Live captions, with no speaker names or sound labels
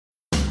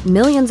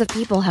Millions of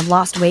people have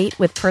lost weight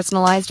with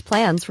personalized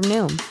plans from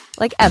Noom.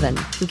 Like Evan,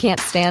 who can't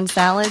stand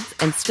salads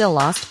and still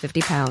lost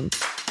 50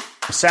 pounds.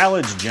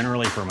 Salads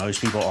generally for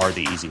most people are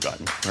the easy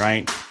button,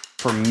 right?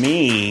 For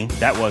me,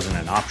 that wasn't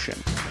an option.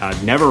 I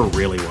never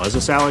really was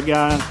a salad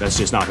guy. That's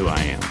just not who I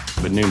am.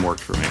 But Noom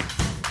worked for me.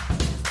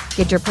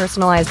 Get your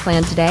personalized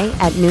plan today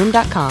at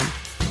Noom.com.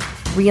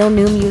 Real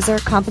Noom user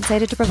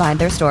compensated to provide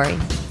their story.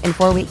 In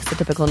 4 weeks, the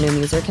typical Noom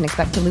user can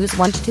expect to lose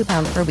 1 to 2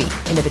 pounds per week.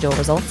 Individual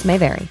results may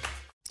vary.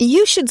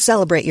 You should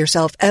celebrate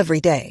yourself every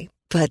day,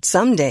 but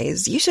some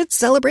days you should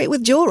celebrate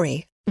with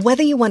jewelry.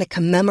 Whether you want to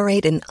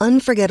commemorate an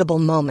unforgettable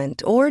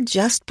moment or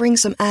just bring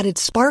some added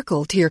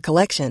sparkle to your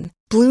collection,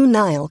 Blue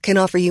Nile can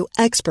offer you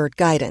expert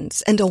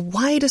guidance and a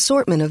wide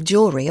assortment of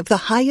jewelry of the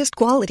highest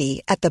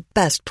quality at the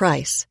best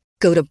price.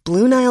 Go to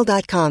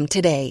BlueNile.com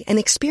today and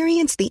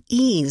experience the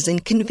ease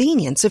and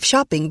convenience of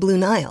shopping Blue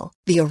Nile,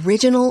 the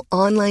original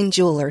online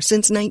jeweler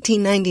since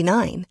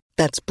 1999.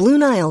 That's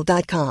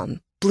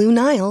BlueNile.com.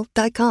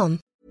 BlueNile.com.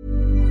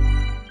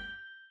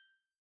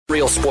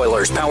 Real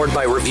spoilers powered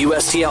by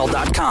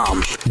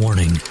ReviewSTL.com.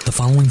 Warning, the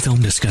following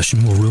film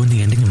discussion will ruin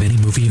the ending of any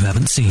movie you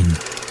haven't seen.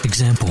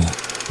 Example,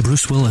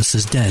 Bruce Willis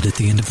is dead at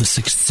the end of The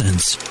Sixth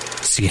Sense.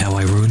 See how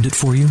I ruined it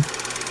for you?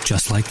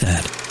 Just like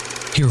that.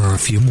 Here are a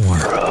few more.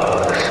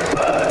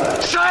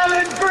 Rosebud.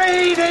 Silent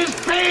breed is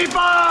people!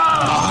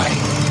 I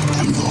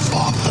am your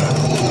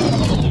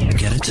father.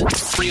 Get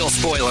it? Real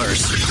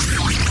spoilers.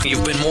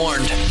 You've been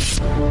warned.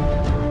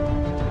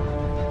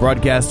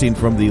 Broadcasting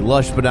from the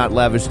lush but not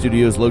lavish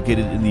studios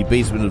located in the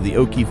basement of the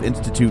O'Keefe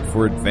Institute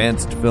for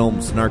Advanced Film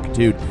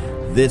Snarkitude,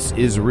 this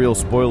is Real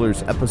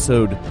Spoilers,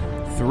 episode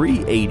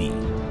 380.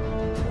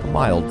 A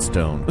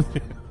milestone.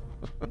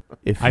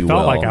 I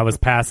felt like I was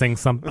passing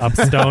up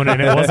stone,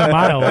 and it wasn't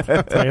mild.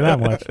 I'll tell you that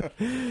much.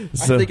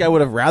 So, I think I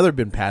would have rather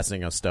been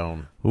passing a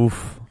stone.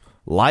 Oof.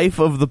 Life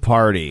of the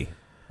party.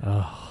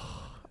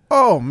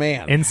 Oh,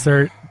 man.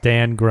 Insert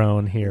Dan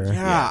Groan here.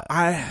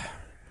 Yeah,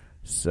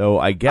 So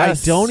I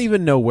guess I don't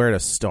even know where to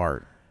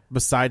start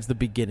besides the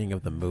beginning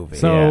of the movie.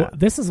 So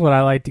this is what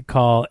I like to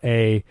call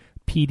a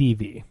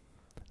PDV.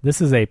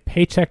 This is a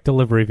paycheck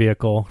delivery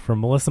vehicle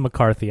from Melissa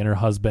McCarthy and her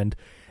husband.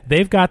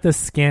 They've got this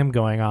scam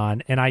going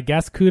on, and I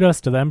guess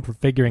kudos to them for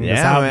figuring this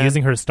out and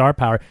using her star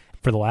power.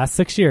 For the last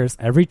 6 years,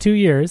 every 2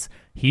 years,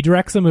 he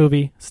directs a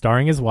movie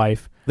starring his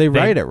wife. They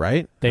write it,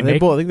 right? I think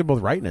they're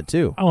both writing it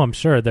too. Oh, I'm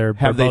sure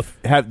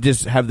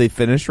Have they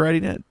finished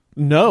writing it?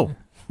 No.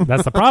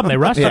 That's the problem. They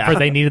rushed it for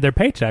they needed their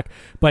paycheck.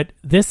 But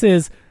this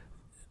is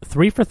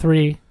 3 for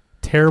 3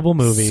 terrible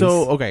movies.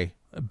 So okay,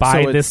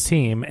 by this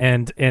team,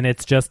 and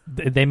it's just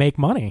they make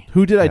money.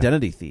 Who did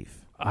Identity Thief?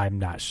 I'm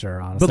not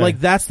sure, honestly.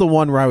 But that's the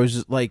one where I was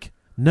just like,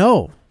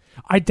 no.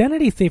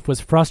 Identity Thief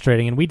was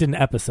frustrating, and we did an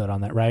episode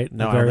on that, right?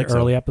 No, a very I don't think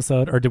early so.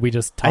 episode, or did we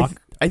just talk?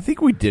 I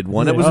think we did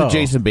one. It was a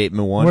Jason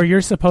Bateman one. Where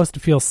you're supposed to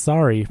feel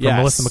sorry for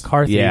Melissa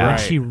McCarthy when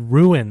she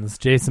ruins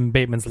Jason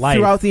Bateman's life.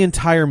 Throughout the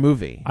entire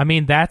movie. I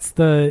mean, that's She's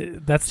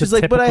the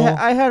like, typical... but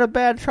I had a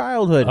bad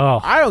childhood.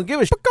 Oh. I don't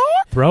give a shit.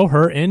 Throw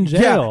her in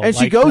jail. Yeah, and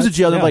she goes to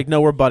jail. They're like,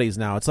 no, we're buddies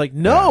now. It's like,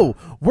 no,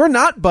 we're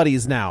not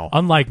buddies now.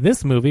 Unlike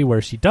this movie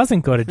where she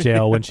doesn't go to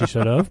jail when she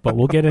should have, but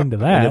we'll get into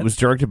that. And it was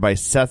directed by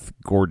Seth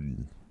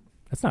Gordon.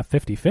 That's not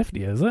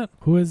 50-50, is it?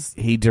 Who is...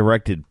 He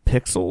directed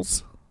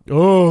Pixels.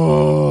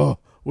 Oh,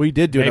 we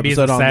did do an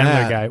episode on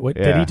that. Guy.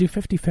 Did he do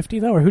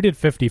 50-50 though, or who did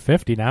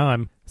 50-50? Now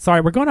I'm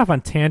sorry, we're going off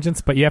on tangents,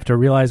 but you have to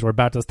realize we're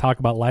about to talk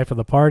about Life of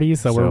the Party,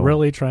 so we're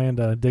really trying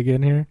to dig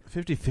in here.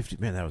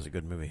 50-50, man, that was a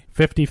good movie.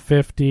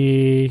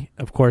 50-50.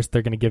 Of course,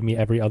 they're going to give me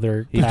every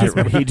other. He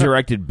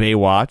directed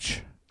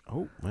Baywatch.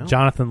 Oh, well.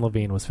 Jonathan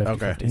Levine was 50-50.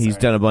 Okay. He's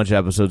done a bunch of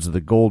episodes of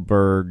The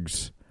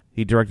Goldbergs.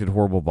 He directed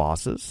Horrible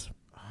Bosses.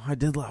 I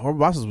did.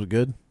 Horrible Bosses was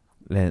good.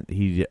 And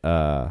he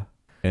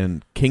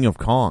and King of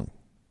Kong.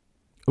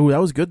 Ooh, that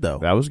was good though.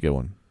 That was a good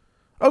one.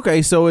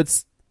 Okay, so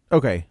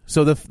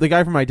the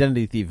guy from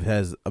Identity Thief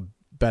has a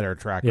better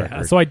track record.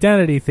 Yeah, so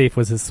Identity Thief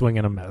was his swing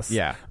and a miss.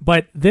 Yeah.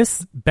 But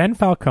this, Ben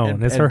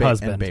Falcone is her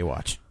husband. And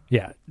Baywatch.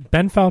 Yeah,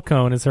 Ben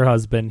Falcone is her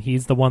husband.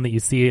 He's the one that you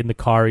see in the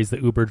car. He's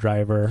the Uber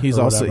driver. He's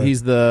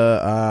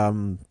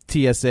the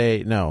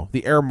TSA,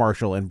 the air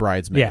marshal in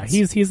Bridesmaids.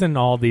 Yeah, he's in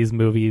all these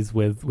movies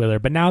with her.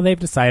 But now they've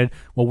decided,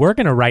 well, we're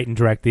going to write and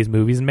direct these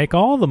movies and make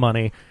all the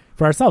money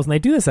for ourselves. And they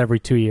do this every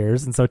 2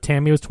 years. And so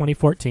Tammy was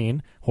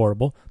 2014,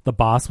 horrible. The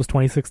Boss was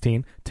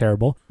 2016,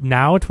 terrible.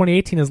 Now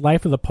 2018 is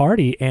Life of the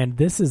Party, and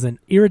this is an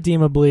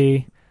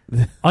irredeemably,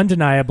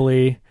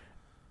 undeniably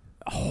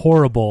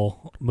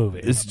horrible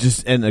movie. It's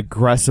just an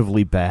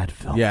aggressively bad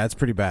film. Yeah, it's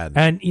pretty bad.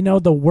 And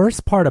the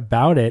worst part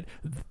about it,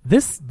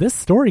 this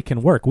story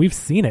can work. We've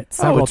seen it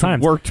several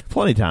times. Worked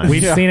plenty of times.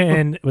 We've seen it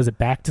in, was it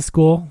Back to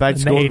School? Back to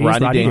in School, the 80s,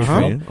 Rodney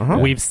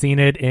Dangerfield. We've seen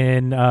it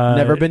in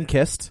Never Been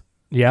Kissed.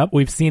 Yeah,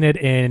 we've seen it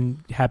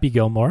in Happy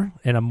Gilmore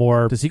in a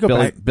more... Does he go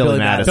back? Billy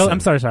Madison. I'm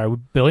sorry,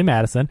 Billy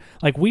Madison.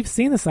 Like, we've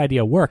seen this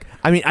idea work.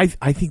 I mean,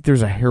 I think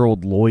there's a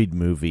Harold Lloyd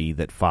movie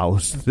that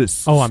follows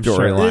this I'm sure.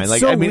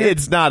 storyline.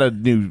 It's not a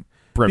new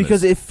premise.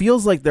 Because it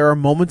feels like there are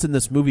moments in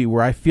this movie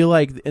where I feel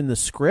like in the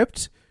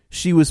script,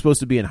 she was supposed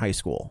to be in high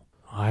school.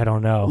 I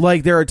don't know.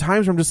 Like, there are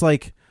times where I'm just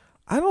like,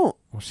 I don't.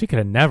 Well, she could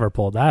have never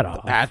pulled that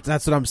off.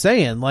 That's what I'm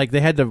saying. Like, they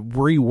had to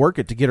rework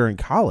it to get her in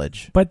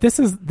college. But this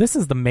is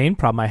the main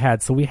problem I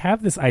had. So we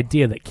have this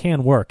idea that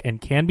can work and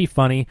can be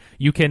funny.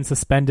 You can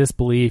suspend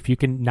disbelief. You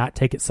can not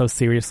take it so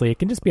seriously. It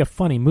can just be a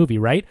funny movie,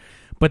 right?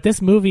 But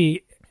this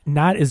movie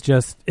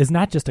is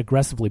not just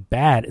aggressively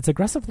bad. It's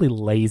aggressively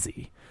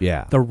lazy.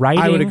 Yeah. The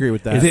writing I would agree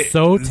with that. is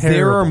so terrible.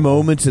 There are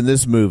moments in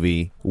this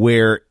movie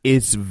where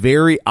it's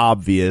very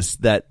obvious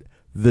that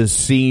the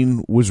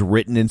scene was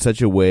written in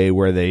such a way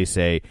where they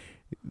say,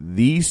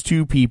 these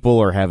two people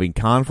are having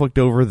conflict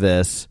over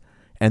this,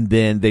 and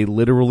then they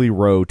literally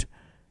wrote,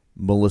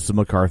 Melissa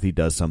McCarthy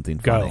does something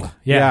funny.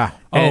 Yeah.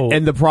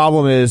 And the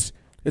problem is,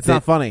 It's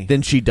not funny.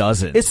 Then she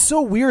doesn't. It's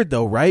so weird,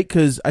 though, right?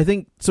 Because I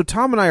think so.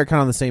 Tom and I are kind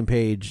of on the same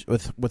page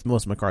with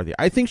Melissa McCarthy.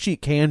 I think she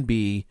can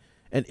be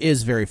and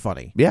is very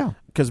funny. Yeah,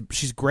 because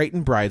she's great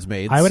in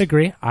Bridesmaids. I would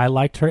agree. I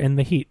liked her in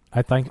The Heat.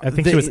 I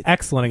think she was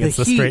excellent against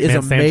the straight Heat man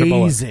is Sandra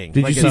Bullock. amazing.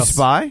 Did you see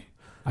Spy?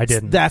 I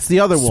didn't. That's the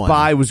other one.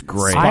 Spy was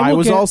great. Spy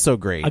was also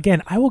great.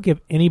 Again, I will give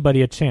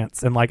anybody a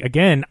chance. And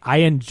again, I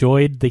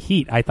enjoyed The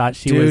Heat. I thought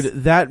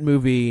that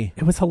movie.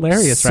 It was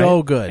hilarious, right?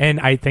 So good.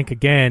 And I think,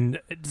 again,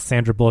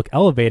 Sandra Bullock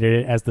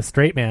elevated it as the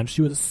straight man.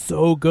 She was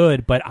so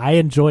good, but I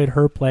enjoyed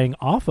her playing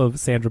off of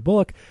Sandra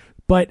Bullock.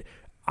 But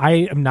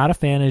I am not a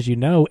fan, as you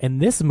know.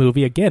 And this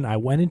movie, again, I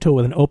went into it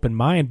with an open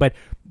mind. But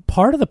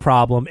part of the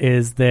problem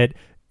is that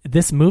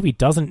this movie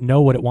doesn't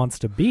know what it wants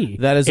to be.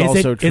 That is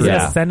also true. Is it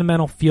a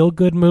sentimental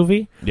feel-good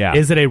movie? Yeah.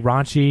 Is it a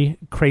raunchy,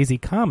 crazy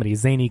comedy,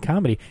 zany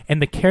comedy? And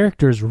the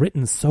character is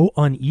written so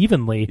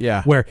unevenly.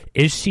 Yeah. Where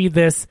is she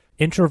this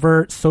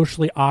introvert,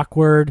 socially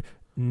awkward,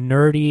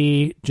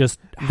 nerdy, just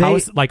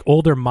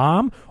older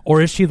mom,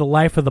 or is she the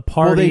life of the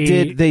party?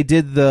 Well, they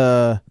did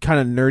the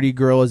kind of nerdy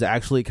girl is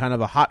actually kind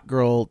of a hot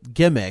girl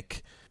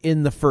gimmick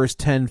in the first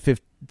 10,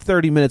 15,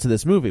 30 minutes of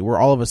this movie, where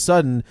all of a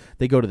sudden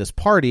they go to this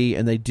party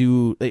and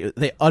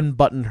they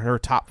unbutton her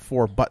top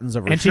 4 buttons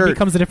of her and shirt, she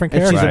becomes a different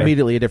and character. she's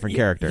immediately a different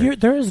character.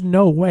 There is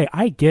no way.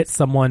 I get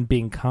someone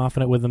being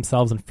confident with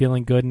themselves and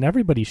feeling good, and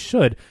everybody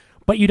should.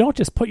 But you don't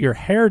just put your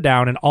hair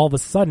down and all of a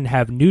sudden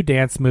have new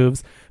dance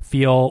moves,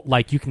 feel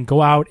like you can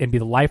go out and be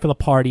the life of the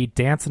party,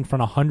 dance in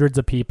front of hundreds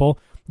of people.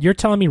 You're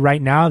telling me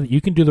right now that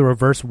you can do the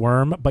reverse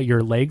worm, but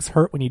your legs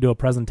hurt when you do a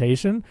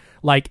presentation?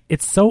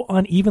 It's so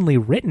unevenly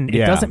written.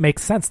 It doesn't make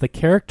sense. The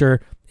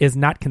character is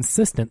not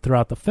consistent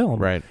throughout the film.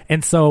 Right.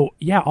 And so,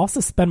 I'll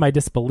suspend my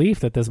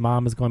disbelief that this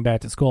mom is going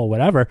back to school or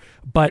whatever.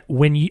 But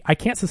I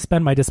can't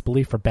suspend my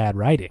disbelief for bad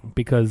writing,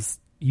 because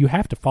you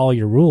have to follow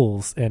your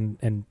rules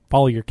and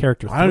follow your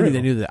character through. I don't think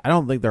they knew that. I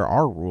don't think there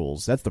are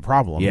rules. That's the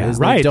problem. Yeah.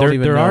 Right. Don't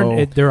even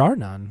know. There are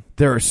none.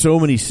 There are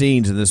so many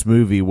scenes in this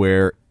movie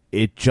where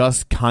it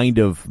just kind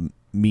of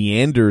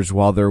meanders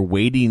while they're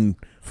waiting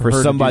for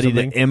somebody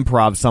to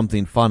improv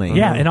something funny.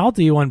 Yeah, and I'll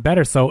do you one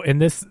better. So in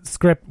this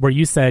script where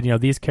you said,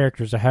 these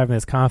characters are having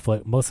this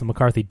conflict, Melissa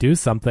McCarthy do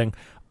something,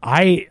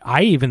 I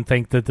even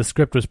think that the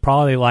script was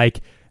probably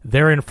like,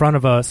 they're in front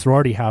of a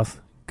sorority house,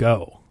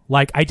 go.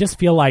 I just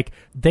feel like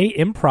they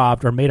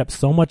improv'd or made up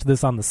so much of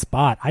this on the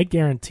spot. I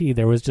guarantee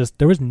there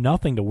was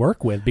nothing to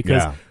work with,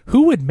 because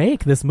who would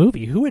make this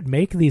movie? Who would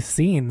make these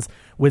scenes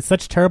with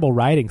such terrible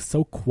writing,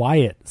 so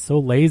quiet, so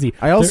lazy?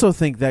 I also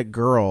think that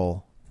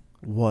girl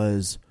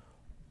was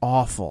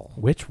awful.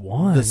 Which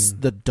one?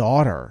 The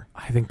daughter.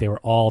 I think they were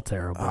all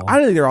terrible. I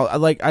don't think they're all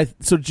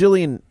so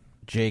Jillian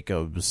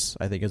Jacobs,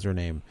 I think is her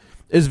name,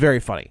 is very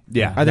funny.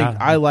 Yeah, I think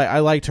I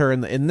liked her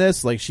in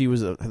this. She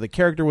was the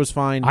character was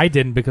fine. I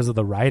didn't, because of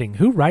the writing.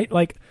 Who write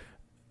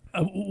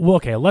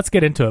okay, let's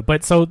get into it.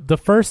 But so the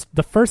first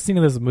scene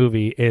of this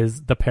movie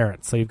is the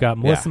parents. So you've got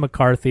Melissa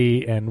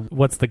McCarthy and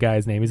what's the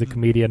guy's name? He's a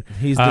comedian.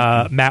 He's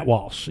Matt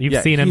Walsh.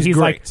 You've seen him. He's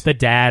great. Like the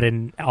dad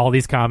in all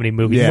these comedy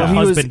movies. Yeah. He's the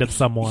husband of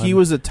someone. He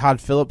was a Todd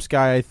Phillips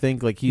guy, I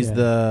think. I think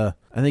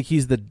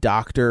he's the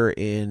doctor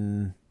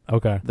in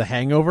The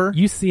Hangover.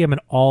 You see him in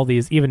all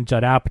these, even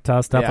Judd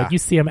Apatow stuff. Yeah. You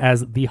see him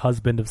as the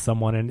husband of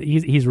someone, and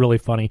he's really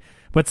funny.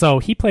 But so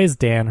he plays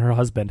Dan, her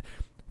husband.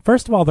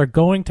 First of all, they're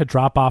going to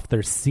drop off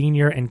their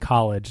senior in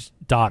college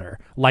daughter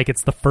like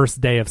it's the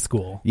first day of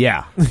school.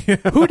 Yeah.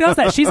 Who does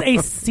that? She's a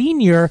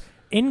senior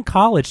in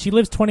college. She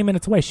lives 20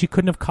 minutes away. She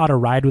couldn't have caught a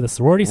ride with a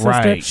sorority sister.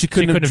 Right. She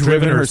couldn't have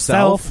driven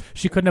herself.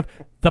 She couldn't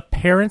have. The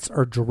parents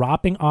are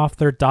dropping off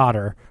their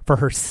daughter for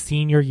her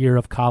senior year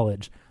of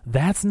college.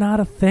 That's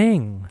not a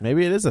thing.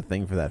 Maybe it is a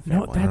thing for that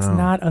family. No, that's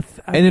not a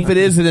thing. And if it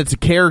isn't, it's a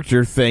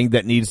character thing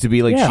that needs to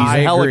be she's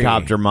a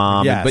helicopter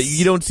mom. Yes. But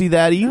you don't see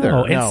that either.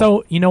 No. And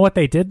so, you know what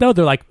they did, though?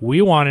 They're like,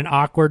 we want an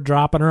awkward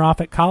dropping her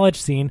off at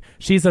college scene.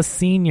 She's a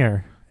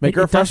senior. Make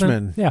her a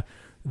freshman. Yeah.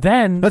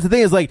 Then that's the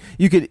thing is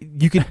you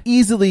could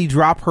easily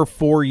drop her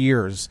 4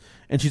 years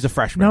and she's a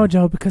freshman. No,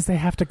 Joe, because they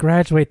have to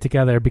graduate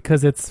together,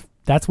 because it's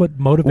that's what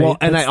motivates. Well,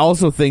 and I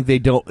also think they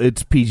don't.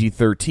 It's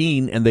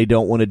PG-13, and they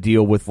don't want to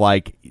deal with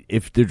like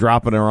if they're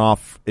dropping her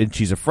off and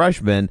she's a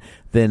freshman.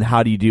 Then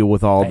how do you deal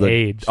with all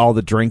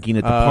the drinking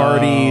at the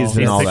parties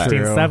and all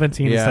 16, that?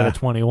 17 instead of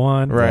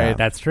 21. Right. Yeah,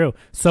 that's true.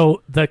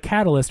 So the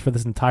catalyst for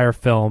this entire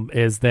film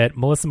is that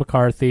Melissa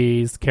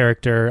McCarthy's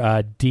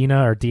character,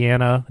 Dina or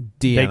Deanna.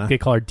 They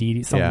call her Dee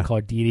Dee. Someone call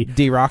her Dee Dee.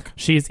 D-Rock.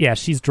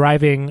 She's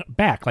driving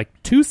back like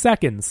 2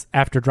 seconds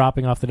after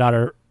dropping off the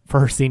daughter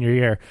for her senior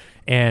year,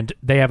 and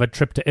they have a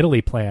trip to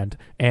Italy planned,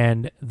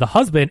 and the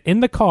husband in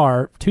the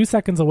car 2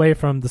 seconds away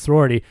from the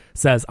sorority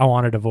says, I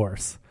want a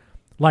divorce.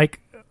 Like,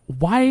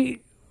 why?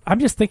 I'm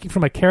just thinking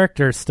from a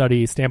character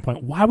study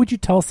standpoint, why would you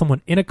tell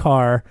someone in a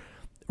car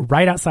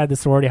right outside the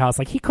sorority house,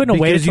 like he couldn't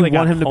have waited because until you they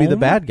want got him to be home? the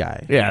bad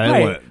guy. Yeah,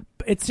 right.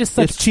 It's just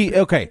such It's cheap.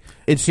 Okay,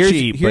 It's here's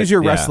cheap, Here's but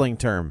your yeah. wrestling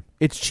term.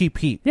 It's cheap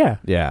heat. yeah.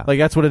 Like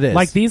that's what it is.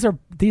 Like these are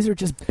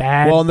just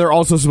bad. Well, and they're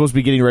also supposed to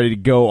be getting ready to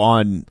go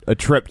on a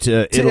trip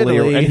to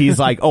Italy. And he's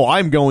like, oh,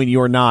 I'm going,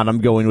 you're not. I'm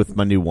going with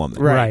my new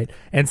woman. Right.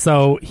 And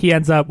so he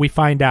ends up, we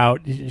find out,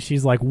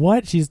 she's like,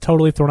 what? She's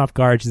totally thrown off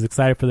guard. She's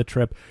excited for the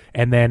trip.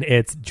 And then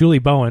it's Julie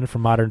Bowen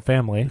from Modern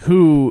Family.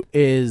 who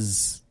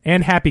is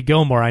And Happy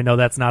Gilmore. I know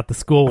that's not the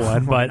school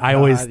one, but I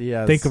always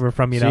think of her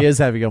from, She is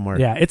Happy Gilmore.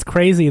 Yeah, it's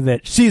crazy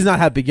that She's not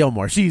Happy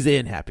Gilmore. She's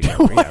in Happy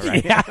Gilmore.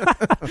 Yeah,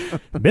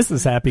 right.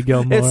 Mrs. Happy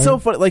Gilmore. It's so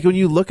funny. Like when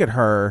you look at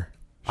her,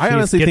 I She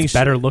honestly gets think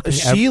better looking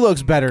She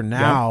looks better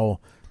now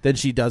than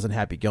she does in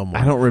Happy Gilmore.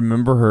 I don't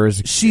remember her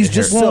as She's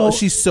just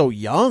she's so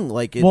young.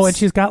 Like it's, well, and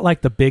she's got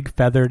like the big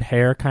feathered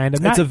hair kind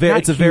of. it's a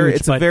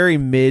but very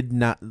mid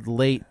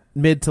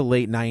to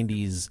late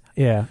 90s.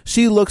 Yeah.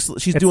 She's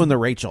doing the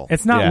Rachel.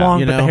 It's not Yeah. long,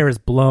 You but the know? hair is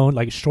blown,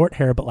 like short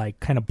hair, but like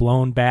kind of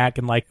blown back.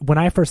 And like when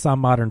I first saw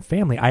Modern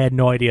Family, I had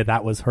no idea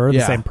that was her, the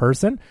Yeah. same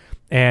person.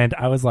 And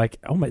I was like,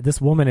 oh my, this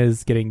woman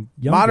is getting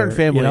younger. Modern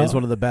Family you know? is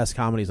one of the best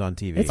comedies on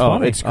TV. It's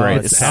funny. it's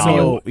great. It's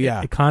So, Emmy,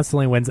 yeah. It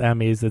constantly wins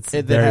Emmys.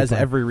 It very has fun.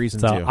 every reason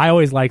so to. I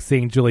always like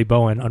seeing Julie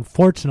Bowen.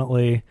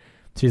 Unfortunately,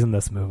 she's in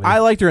this movie. I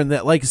liked her in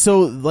that. Like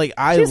so, like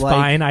I she's like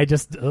fine. I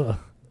just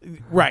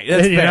right.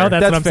 That's You fair. know,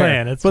 that's what I'm fair.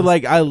 saying. It's but just-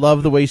 like I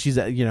love the way she's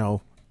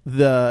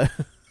the.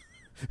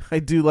 I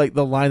do like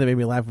the line that made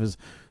me laugh was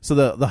so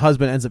the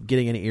husband ends up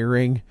getting an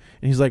earring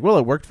and he's like, well,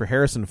 it worked for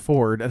Harrison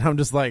Ford, and I'm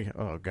just like,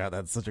 oh god,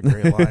 that's such a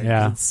great line.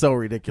 Yeah. It's so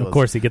ridiculous. of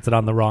course he gets it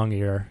on the wrong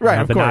ear. Right,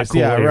 Not of the not course,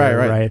 cool yeah, ear,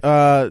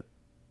 right.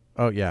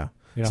 Oh yeah.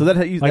 Yeah. So that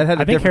had Like, a I think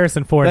different-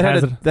 Harrison Ford that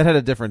has had it. that had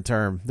a different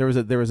term. There was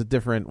a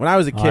different when I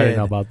was a kid. I didn't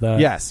know about that.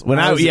 Yes, when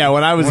I was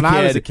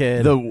a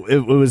kid,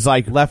 it was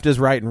like left is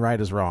right and right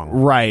is wrong.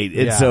 right.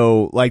 And Yeah.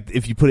 so like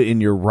if you put it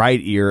in your right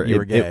ear, You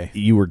were gay.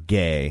 You were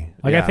gay.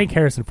 Like Yeah. I think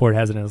Harrison Ford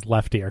has it in his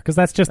left ear because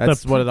that's just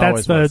That's what it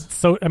always was.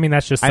 So I mean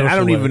that's just. I don't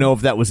socialism. even know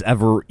if that was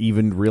ever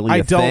even really. I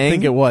a don't thing.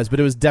 think it was,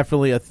 but it was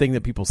definitely a thing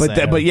that people But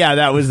say. but yeah,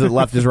 that was the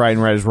left is right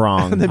and right is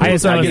wrong. And then people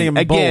started getting them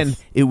again,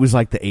 both. it was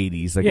like the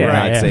 80s. Like we're Yeah,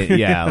 not yeah. saying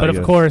yeah. But like,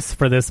 of course,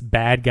 for this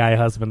bad guy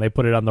husband, they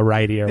put it on the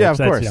right ear. Yeah, which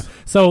of that's,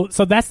 course.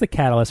 So that's the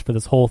catalyst for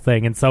this whole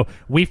thing. And so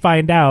we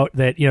find out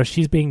that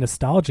she's being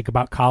nostalgic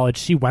about college.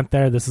 She went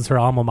there. This is her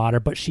alma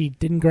mater, but she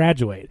didn't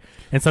graduate,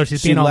 and so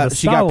she's She being all left-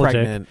 she got nostalgic.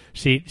 pregnant.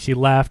 She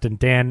left, and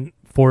Dan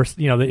forced.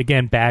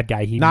 Again, bad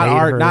guy. He not made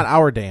our her, not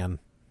our Dan.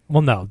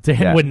 Well, no, Dan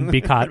Yeah. wouldn't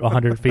be caught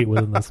 100 feet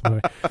within this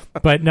movie.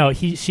 But no,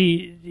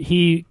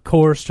 he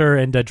coerced her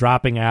into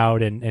dropping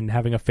out and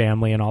having a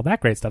family and all that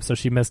great stuff. So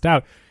she missed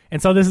out.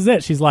 And so this is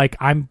it. She's like,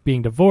 I'm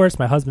being divorced.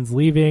 My husband's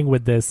leaving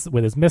with his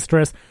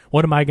mistress.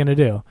 What am I going to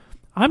do?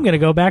 I'm going to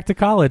go back to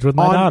college with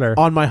my daughter.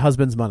 On my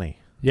husband's money.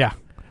 Yeah.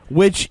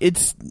 which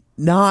it's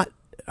not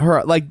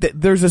her. Like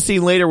there's a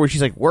scene later where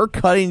she's like, "We're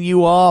cutting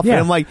you off," Yeah.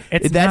 and I'm like,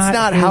 It's "That's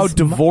not how his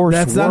divorce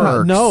That's works." not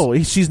how, no.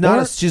 She's not.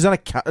 Or- she's not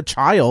a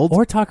child.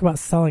 Or talk about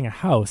selling a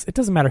house. It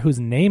doesn't matter whose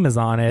name is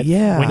on it.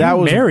 Yeah. When That you're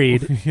was-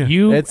 married,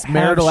 you It's have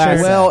marital shared-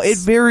 assets. Well, it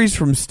varies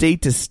from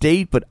state to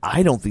state, but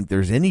I don't think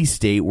there's any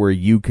state where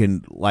you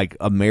can, like,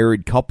 a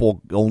married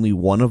couple, only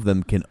one of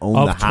them can own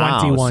Of the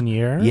house. 21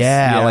 years?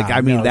 Yeah, like,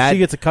 I mean, no, that. she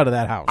gets a cut of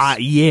that house.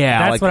 Yeah.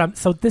 That's like, what I'm.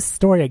 So this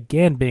story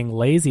again being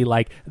lazy,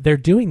 like they're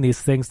doing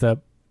these things to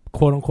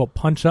quote unquote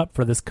punch up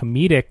for this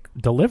comedic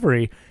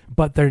delivery,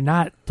 but they're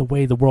not the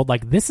way the world.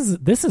 Like this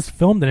is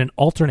filmed in an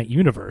alternate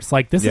universe.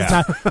 Like this is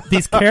not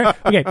these characters.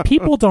 Okay,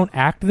 people don't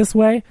act this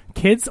way.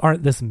 Kids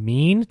aren't this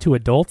mean to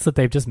adults that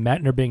they've just met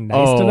and are being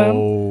nice to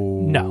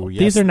them. No, yes.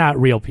 these are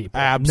not real people.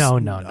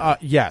 No.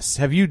 Yes.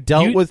 Have you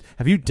dealt with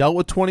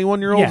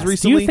 21-year-olds Yes.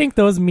 recently? Do you think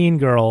those mean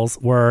girls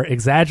were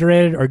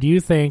exaggerated, or do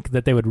you think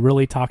that they would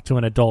really talk to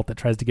an adult that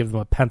tries to give them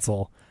a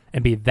pencil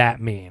and be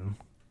that mean?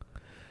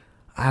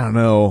 I don't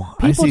know.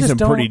 I People see just some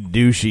don't- pretty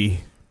douchey.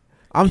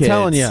 I'm kids.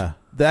 telling you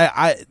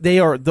that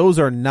those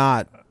are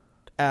not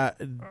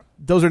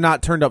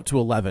turned up to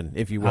 11,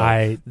 if you will.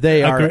 I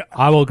are.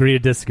 will agree to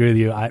disagree with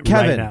you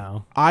Kevin, right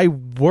now. I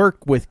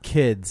work with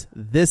kids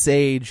this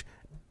age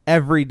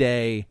every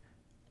day,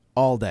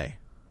 all day.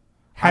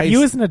 Have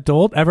you, as an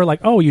adult, ever like,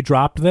 oh, you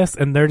dropped this,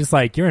 and they're just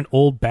like, you're an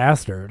old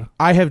bastard?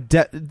 I have would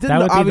be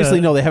obviously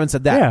no, they haven't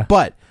said that, Yeah.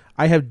 but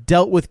I have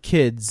dealt with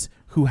kids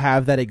who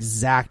have that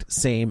exact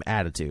same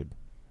attitude.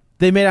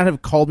 They may not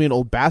have called me an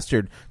old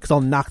bastard because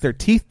I'll knock their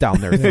teeth down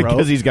their throat.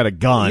 Because he's got a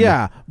gun.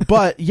 Yeah,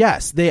 but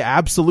yes, they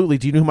absolutely.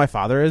 Do you know who my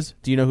father is?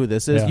 Do you know who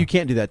this is? Yeah. You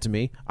can't do that to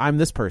me. I'm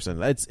this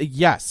person.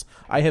 Yes,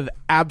 I have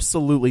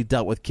absolutely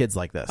dealt with kids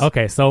like this.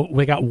 Okay, so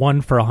we got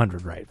 1 for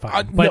 100, right?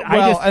 Fine. But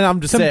and I'm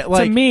just saying,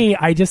 like, to me,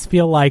 I just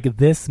feel like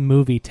this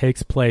movie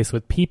takes place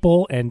with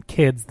people and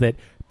kids that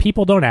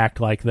people don't act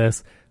like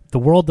this. The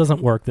world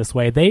doesn't work this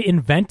way. They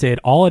invented,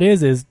 all it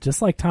is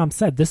just like Tom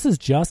said, this is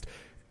just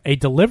a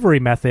delivery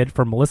method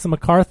for Melissa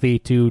McCarthy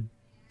to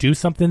do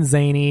something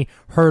zany,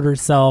 hurt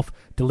herself,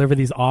 deliver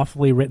these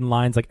awfully written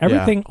lines. Like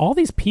everything, all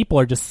these people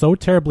are just so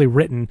terribly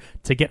written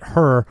to get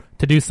her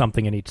to do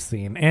something in each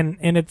scene. And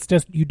it's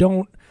just, you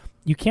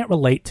can't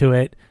relate to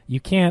it. You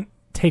can't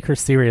take her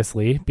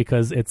seriously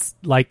because it's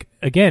like,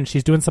 again,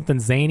 she's doing something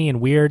zany and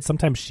weird.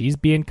 Sometimes she's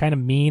being kind of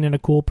mean and a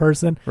cool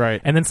person.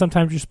 Right. And then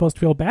sometimes you're supposed to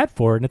feel bad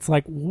for her. And it's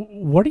like,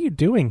 what are you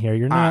doing here?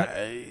 You're not...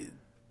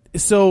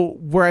 So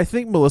where I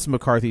think Melissa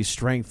McCarthy's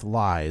strength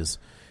lies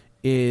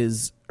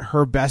is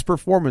her best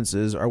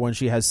performances are when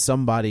she has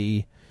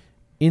somebody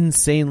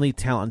insanely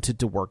talented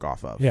to work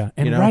off of. Yeah,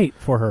 and you know? right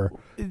for her.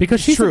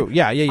 Because she's true.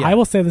 Yeah. I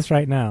will say this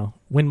right now.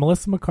 When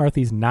Melissa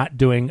McCarthy's not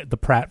doing the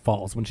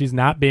pratfalls, when she's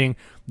not being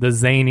the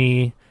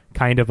zany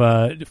kind of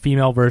a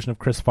female version of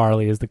Chris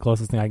Farley is the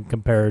closest thing I can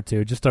compare her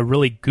to. Just a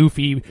really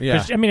goofy...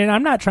 Yeah. I mean, and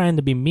I'm not trying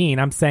to be mean.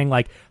 I'm saying,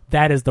 like,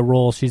 that is the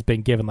role she's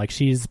been given. Like,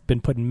 she's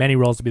been put in many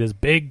roles to be this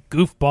big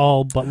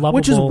goofball, but lovable.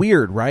 Which is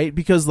weird, right?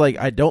 Because, like,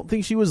 I don't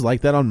think she was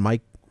like that on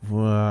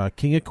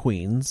King of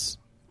Queens.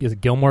 Is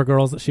it Gilmore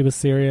Girls that she was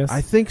serious?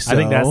 I think so. I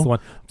think that's the one.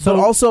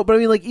 But I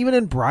mean, like, even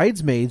in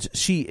Bridesmaids,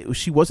 she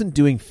wasn't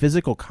doing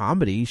physical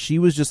comedy. She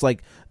was just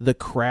like the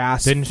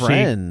crass didn't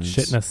friend. she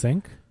shit in a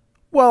sink?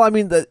 Well, I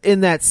mean,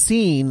 in that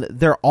scene,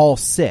 they're all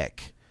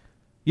sick.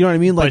 You know what I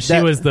mean? Like, but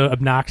she was the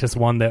obnoxious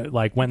one that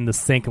like went in the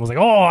sink and was like,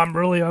 "Oh, I'm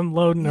really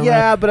unloading."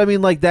 Yeah, but I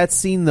mean, like that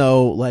scene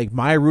though, like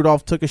Maya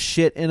Rudolph took a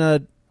shit in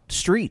a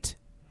street.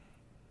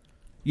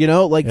 You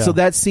know, like so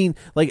that scene,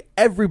 like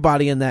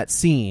everybody in that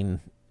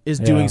scene is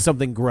doing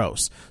something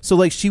gross. So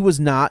like she was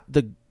not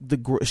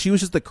she was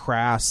just the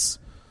crass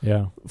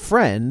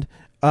friend.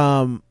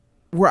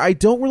 Where I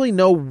don't really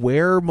know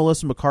where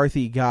Melissa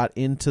McCarthy got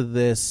into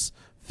this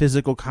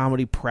physical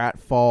comedy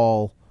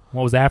pratfall.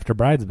 What was after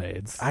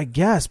Bridesmaids? I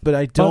guess, but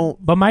I don't.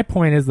 But my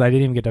point is that I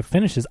didn't even get to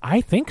finish this.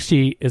 I think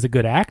she is a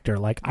good actor.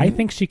 Like, I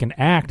think she can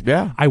act.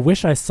 Yeah. I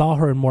wish I saw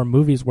her in more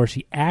movies where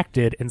she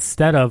acted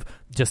instead of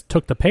just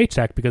took the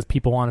paycheck because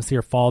people want to see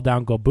her fall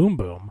down, go boom,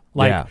 boom.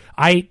 Like,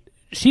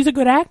 she's a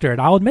good actor, and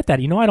I'll admit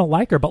that. You know, I don't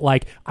like her, but,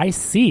 like, I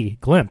see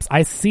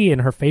in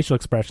her facial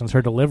expressions,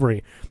 her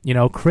delivery, you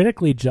know,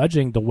 critically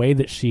judging the way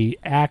that she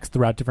acts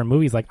throughout different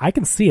movies. Like, I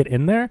can see it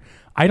in there.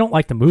 I don't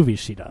like the movies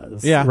she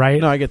does. Yeah.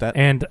 Right? No, I get that.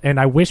 And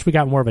I wish we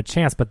got more of a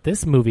chance, but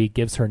this movie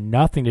gives her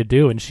nothing to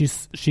do, and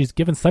she's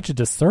given such a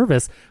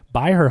disservice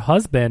by her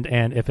husband,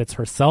 and if it's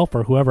herself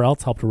or whoever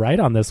else helped write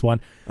on this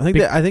one. I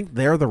think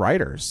they're the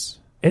writers.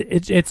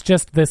 It's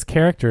just this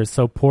character is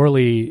so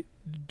poorly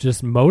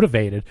just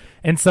motivated.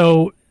 And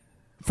so,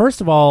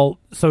 first of all,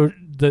 so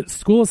the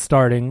school is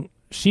starting.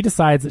 She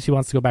decides that she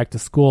wants to go back to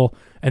school,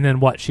 and then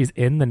what? She's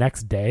in the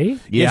next day?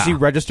 Yeah, she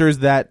registers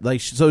that.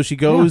 Like, so she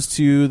goes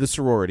to the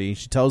sorority.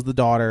 She tells the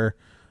daughter,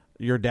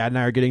 "Your dad and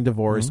I are getting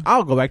divorced.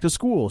 I'll go back to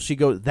school." She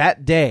goes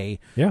that day.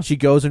 Yeah. She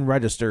goes and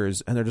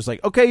registers, and they're just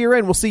like, "Okay, you're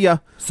in. We'll see ya."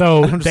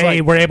 So I'm just they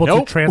like, were able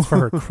nope. to transfer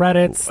her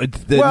credits.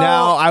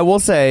 Now, I will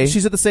say,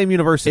 she's at the same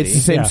university. it's the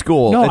same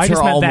school. No, it's I her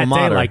just meant alma that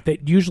mater. day.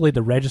 Like, usually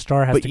the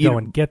registrar has to go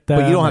and get them.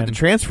 But you don't have to and-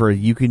 transfer.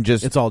 You can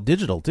just. It's all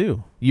digital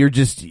too. You're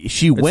just.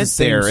 She went the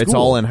same there. It's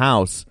school. all in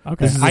house.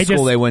 Okay. This is the I school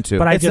just- they went to.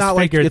 but I It's just not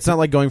like figured- it's not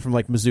like going from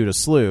like Mizzou to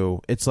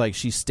SLU. It's like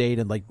she stayed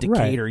in like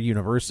Decatur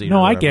University. No,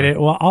 or I get whatever.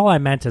 it. Well, all I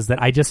meant is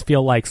that I just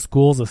feel like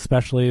schools,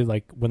 especially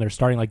like when they're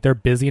starting, like they're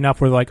busy enough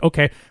where they're like,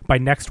 okay, by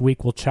next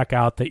week we'll check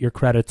out that your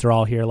credits are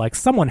all here. Like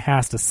someone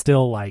has to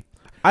still like.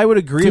 I would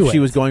agree Do if she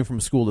it. was going from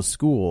school to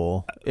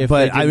school.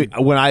 But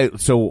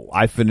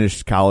I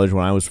finished college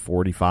when I was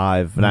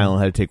 45, and I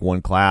only had to take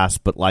one class,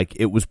 but like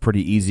it was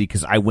pretty easy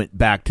because I went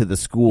back to the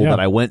school that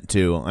I went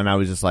to, and I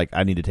was just like,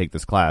 I need to take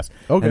this class.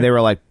 Okay. And they were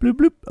like, bloop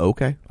bloop.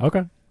 Okay.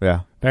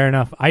 Yeah. Fair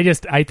enough. I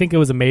think it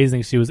was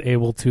amazing she was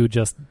able to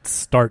just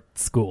start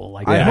school.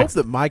 Like I that. hope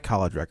that my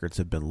college records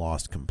have been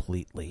lost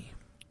completely,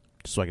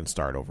 just so I can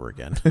start over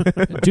again.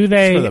 Do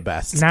they for the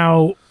best.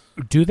 now?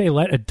 Do they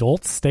let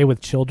adults stay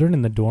with children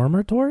in the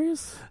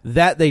dormitories?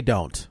 That they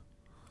don't.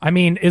 I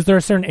mean, is there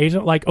a certain age?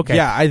 Like, okay,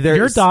 there's-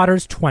 your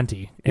daughter's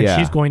 20 and Yeah.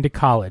 she's going to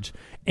college.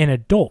 An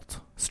adult,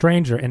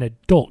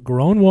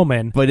 grown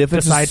woman. But if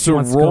it's a decides she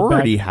wants to go back-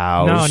 sorority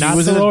house, no, She not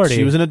was in a- sorority.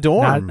 she was in a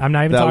dorm. I'm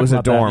not even That talking was a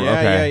about dorm. that.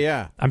 Okay.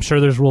 Yeah. I'm sure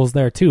there's rules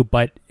there too.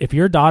 But if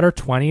your daughter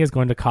 20 is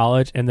going to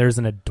college and there's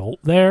an adult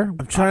there,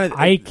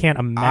 I can't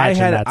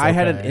imagine that's I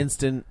had an okay.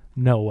 instant.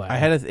 No way. I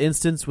had an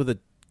instance with a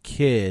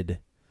kid.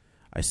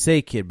 I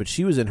say kid, but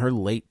she was in her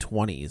late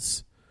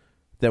 20s.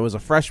 That was a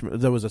freshman.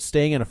 That was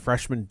staying in a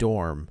freshman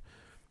dorm,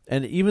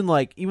 and even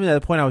at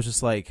that point, I was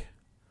just like,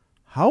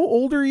 "How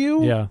old are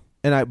you?" Yeah.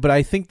 But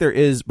I think there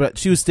is. But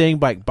she was staying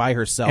by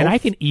herself, And I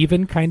can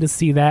even kind of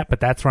see that, but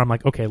that's where I'm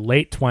like, okay,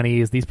 late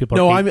 20s. These people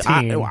are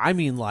 18. I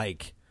mean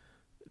like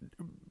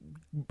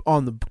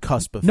on the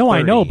cusp of. No, 30.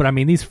 I know, but I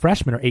mean these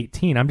freshmen are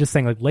 18. I'm just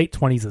saying like late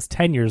 20s is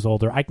 10 years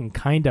older. I can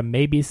kind of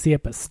maybe see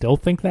it, but still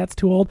think that's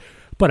too old.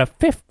 But a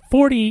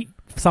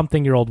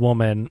 40-something-year-old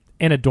woman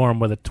in a dorm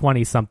with a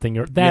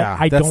 20-something-year-old,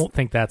 I don't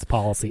think that's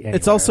policy anywhere.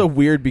 It's also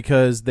weird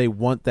because they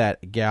want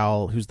that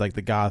gal who's like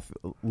the goth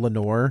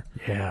Lenore.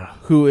 Yeah.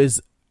 Who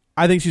is,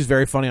 I think she's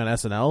very funny on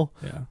SNL.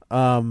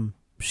 Yeah.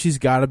 She's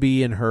got to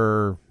be in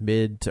her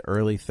mid to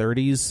early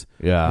 30s.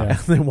 Yeah. And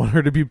they want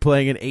her to be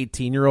playing an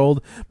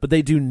 18-year-old, but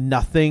they do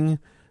nothing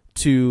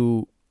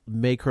to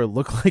make her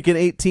look like an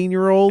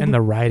 18-year-old. And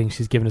the writing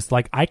she's given us,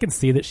 like, I can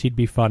see that she'd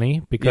be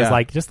funny because,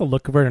 like, just the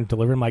look of her and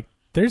delivery, I'm like,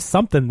 there's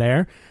something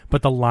there.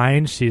 But the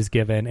lines she's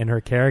given and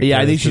her character, yeah,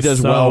 I think she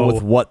does well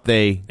with what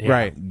they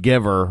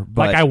give her.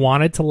 But like, I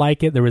wanted to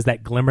like it. There was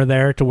that glimmer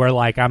there to where,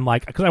 like, I'm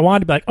like, because I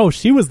wanted to be like, oh,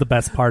 she was the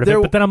best part of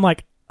it. But then I'm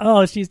like,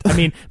 oh, I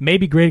mean,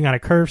 maybe grading on a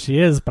curve she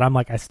is, but I'm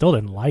like, I still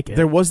didn't like it.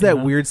 There was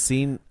that weird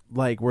scene,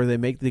 like, where they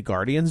make the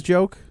Guardians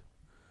joke,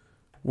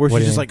 where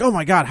she's just like, oh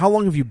my God, how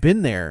long have you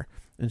been there?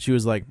 And she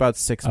was like, about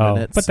 6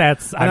 minutes. But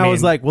that's, I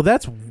was like, well,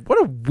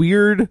 what a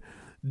weird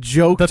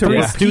joke the to Three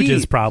repeat.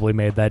 Stooges probably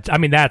made that. I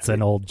mean, that's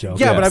an old joke.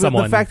 Yeah, but I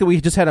mean, the fact that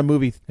we just had a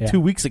movie 2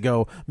 weeks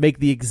ago make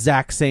the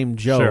exact same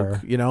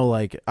joke, you know,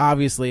 like,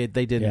 obviously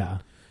they didn't. Yeah.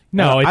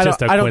 No, it's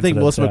just I don't think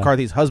Melissa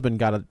McCarthy's husband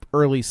got an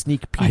early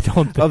sneak peek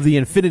of the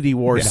Infinity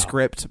War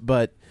script,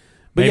 but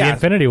maybe yeah,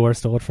 Infinity War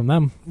stole it from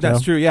them.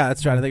 That's true. Yeah,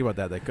 that's true. I didn't think about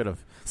that. They could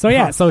have. So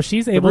yeah, so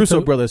she's able the Russo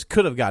to. brothers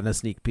could have gotten a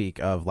sneak peek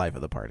of Life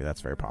of the Party.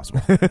 That's very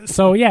possible.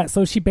 So yeah,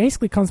 so she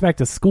basically comes back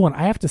to school, and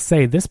I have to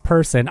say, this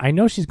person, I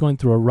know she's going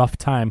through a rough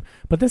time,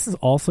 but this is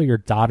also your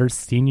daughter's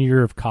senior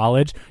year of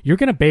college. You're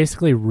going to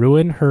basically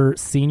ruin her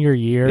senior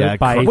year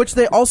by which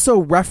they also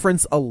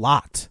reference a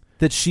lot.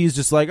 That she's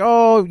just like,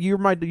 oh,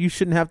 you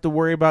shouldn't have to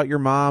worry about your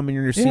mom in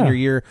your senior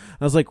year. And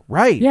I was like,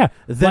 right, yeah,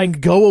 then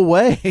go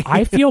away.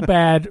 I feel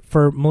bad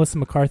for Melissa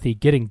McCarthy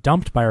getting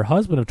dumped by her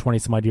husband of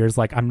 20-some odd years.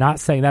 Like, I'm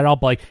not saying that at all,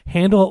 but like,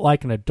 handle it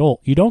like an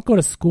adult. You don't go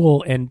to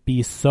school and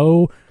be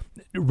so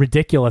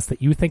ridiculous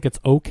that you think it's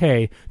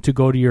okay to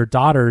go to your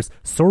daughter's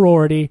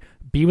sorority,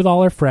 be with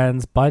all her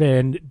friends, butt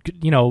in,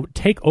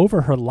 take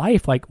over her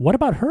life. Like, what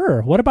about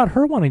her? What about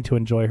her wanting to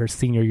enjoy her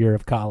senior year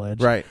of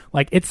college? Right.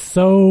 Like,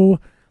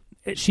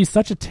 she's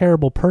such a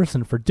terrible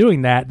person for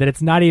doing that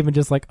it's not even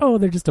just like, oh,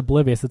 they're just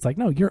oblivious. It's like,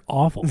 no, you're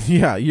awful.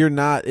 Yeah, you're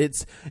not.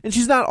 And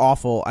she's not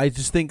awful. I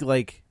just think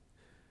like,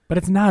 but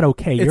it's not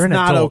okay. You're an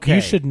not adult. Okay.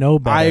 You should know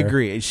better. I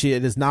agree. It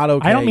is not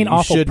okay. I don't mean you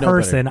awful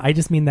person. I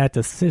just mean that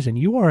decision.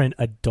 You are an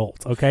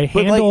adult. Okay,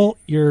 but handle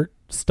your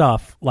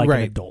stuff like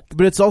an adult.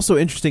 But it's also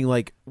interesting.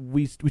 Like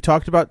we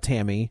talked about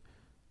Tammy,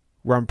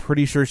 where I'm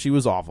pretty sure she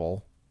was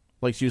awful.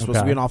 Like she was supposed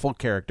to be an awful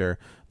character.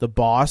 The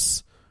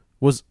boss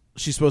was.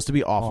 She's supposed to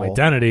be awful.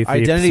 Identity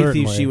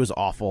Thief, she was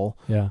awful.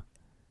 Yeah.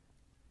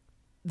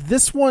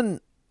 This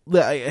one,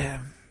 they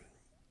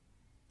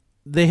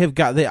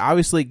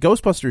obviously,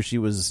 Ghostbusters, she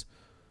was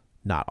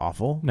not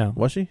awful. No.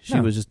 Was she? She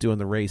was just doing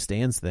the Ray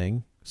Stantz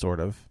thing, sort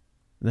of.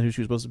 Isn't that who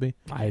she was supposed to be?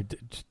 I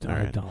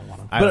don't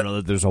want to. I don't know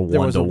that there's a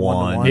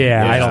one-to-one.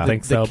 Yeah, I don't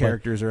think so. The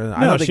characters are...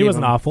 No, she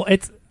wasn't awful.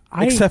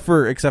 Except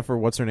for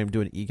what's her name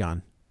doing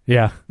Egon.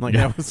 Yeah, like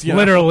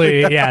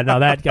literally. Yeah, no,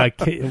 that guy.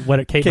 Kate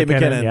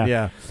McKinnon.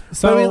 Yeah.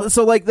 So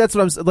that's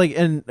what I'm like.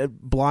 And the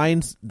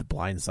Blind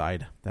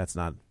Side. That's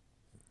not.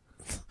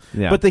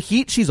 Yeah. But the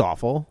Heat, she's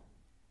awful,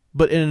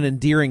 but in an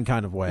endearing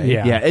kind of way.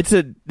 Yeah. It's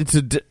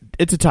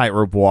a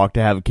tightrope walk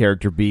to have a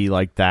character be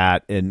like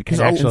that, and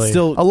because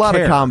still a lot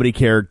of comedy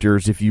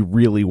characters, if you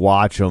really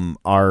watch them,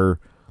 are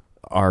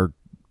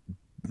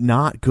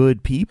not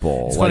good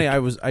people. It's funny.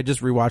 I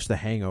just rewatched The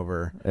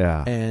Hangover.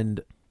 Yeah,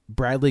 and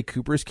Bradley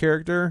Cooper's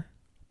character,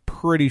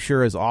 pretty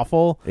sure is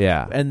awful.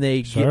 Yeah, and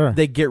they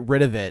get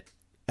rid of it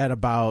at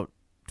about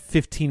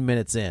 15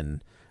 minutes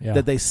in. Yeah.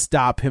 That they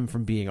stop him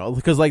from being,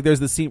 because like there's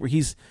the scene where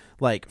he's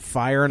like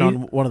firing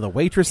on one of the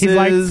waitresses. He's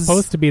like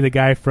supposed to be the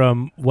guy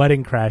from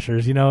Wedding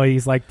Crashers.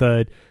 He's like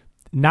the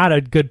not a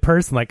good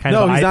person, like kind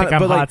of I think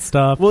I'm hot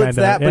stuff. Well, it's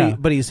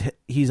that, but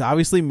he's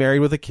obviously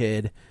married with a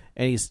kid,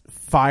 and he's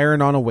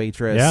firing on a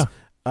waitress.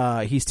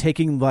 Yeah. He's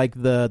taking like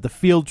the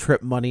field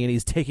trip money and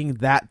he's taking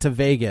that to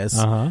Vegas.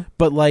 Uh-huh.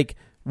 But like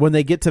when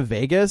they get to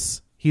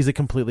Vegas, he's a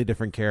completely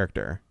different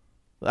character.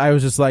 I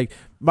was just like,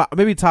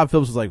 maybe Todd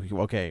Phillips was like,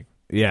 okay,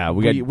 yeah,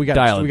 we got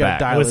dial it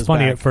back. It was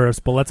funny at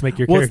first, but let's make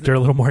your character a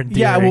little more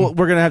endearing. Yeah, well,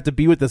 we're gonna have to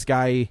be with this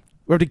guy.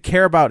 We have to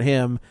care about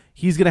him.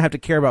 He's gonna have to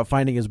care about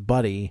finding his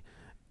buddy.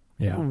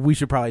 Yeah, we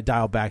should probably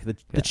dial back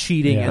the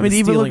cheating. Yeah. And I mean,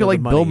 even look at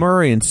like Bill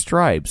Murray in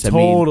Stripes.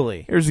 Totally. I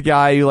mean, here's a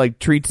guy who like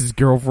treats his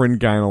girlfriend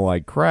kind of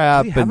like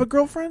crap. Did he have a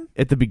girlfriend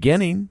at the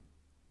beginning?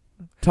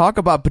 Talk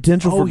about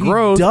potential for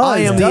growth. Does, I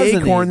am the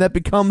acorn that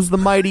becomes the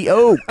mighty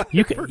oak.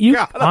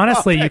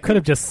 Honestly, you could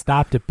have just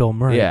stopped at Bill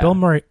Murray. Yeah. Bill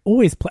Murray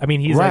always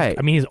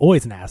he's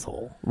always an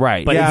asshole.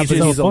 Right. But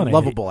he's so a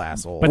lovable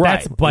asshole.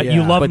 But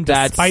you love him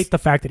despite the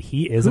fact that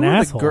he is an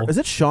asshole. Is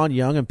it Sean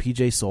Young and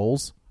PJ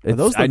Souls? Are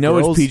those the I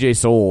know girls? it's PJ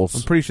Souls.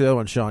 I'm pretty sure that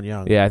one's Sean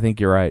Young. Yeah, I think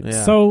you're right.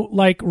 Yeah. So,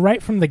 like,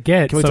 right from the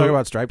get... Can we talk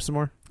about Stripes some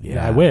more?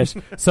 Yeah, I wish.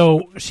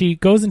 So she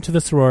goes into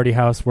the sorority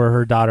house where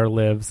her daughter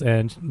lives,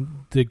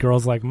 and the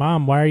girl's like,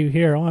 Mom, why are you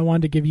here? Oh, I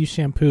wanted to give you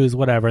shampoos,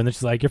 whatever. And then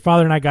she's like, your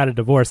father and I got a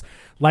divorce.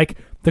 Like,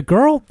 the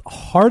girl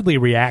hardly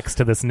reacts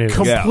to this news.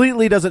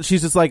 Completely doesn't.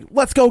 She's just like,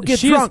 let's go get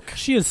drunk.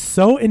 She is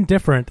so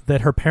indifferent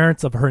that her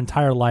parents of her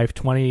entire life,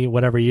 20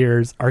 whatever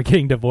years, are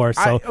getting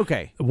divorced. So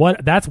okay.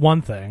 That's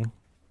one thing.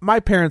 My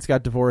parents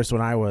got divorced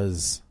when I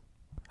was,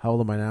 how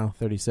old am I now?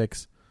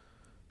 36?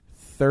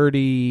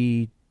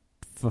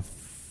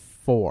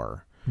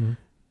 34. Mm-hmm.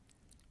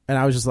 And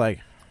I was just like,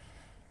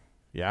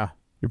 yeah.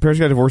 Your parents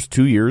got divorced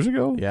 2 years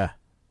ago? Yeah.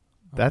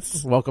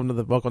 That's welcome to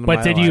my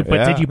did life. you?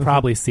 But did you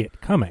probably see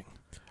it coming?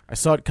 I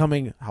saw it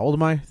coming. How old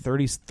am I?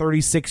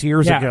 36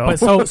 years ago.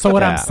 But so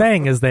what I'm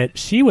saying is that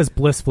she was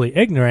blissfully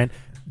ignorant.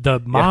 The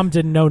mom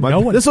didn't know. No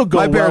one. This will go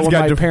my well parents when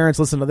got my parents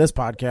listen to this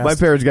podcast. My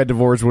parents got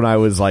divorced when I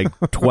was like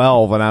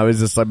 12, and I was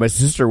just like, my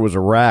sister was a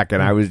wreck,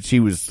 and she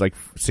was like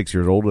 6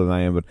 years older than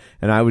I am,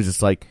 and I was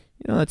just like,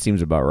 that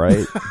seems about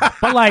right.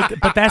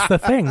 but that's the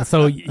thing.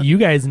 So you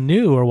guys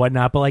knew or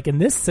whatnot, but like in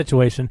this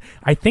situation,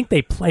 I think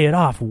they play it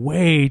off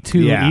way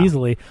too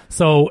easily.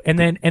 So and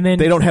then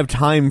they don't have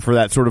time for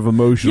that sort of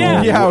emotional.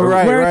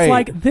 Where it's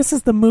like, this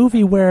is the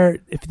movie where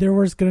if there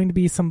was going to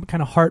be some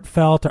kind of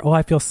heartfelt or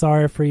I feel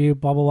sorry for you,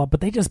 blah blah blah, but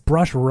they just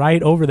brush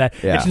right over that.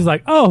 Yeah. And she's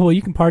like, oh well,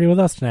 you can party with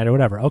us tonight or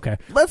whatever. Okay,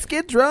 let's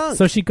get drunk.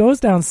 So she goes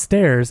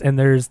downstairs and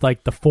there's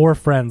like the 4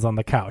 friends on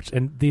the couch,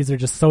 and these are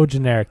just so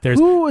generic.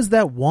 Who was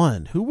that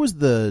one? Who was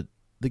the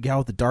gal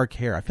with the dark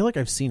hair? I feel like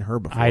I've seen her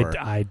before.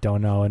 I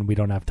don't know, and we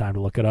don't have time to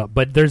look it up.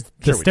 But there's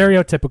the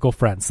stereotypical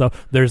friends. So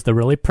there's the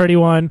really pretty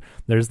one,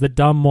 there's the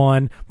dumb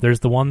one, there's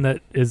the one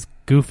that is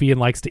goofy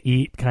and likes to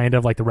eat, kind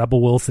of like the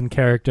Rebel Wilson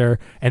character,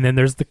 and then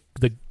there's the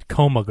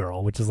coma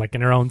girl, which is like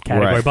in her own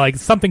category, but like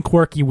something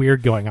quirky,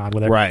 weird going on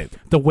with her. Right.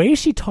 The way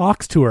she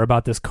talks to her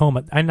about this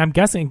coma, and I'm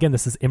guessing again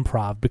this is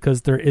improv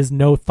because there is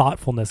no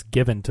thoughtfulness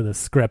given to this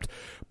script.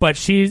 But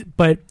she's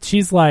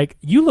like,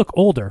 you look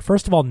older.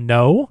 First of all,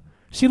 no.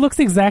 She looks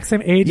the exact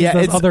same age as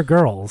those other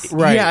girls.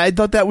 Right. Yeah, I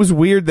thought that was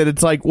weird that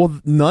it's like,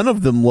 well, none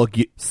of them look...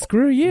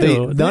 Screw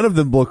you. None of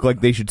them look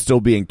like they should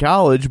still be in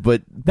college,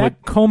 but...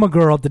 That coma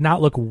girl did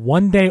not look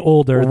one day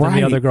older than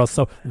the other girls.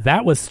 So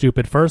that was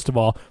stupid, first of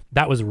all.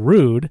 That was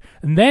rude.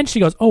 And then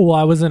she goes, oh, well,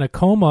 I was in a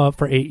coma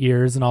for 8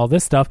 years and all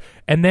this stuff.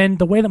 And then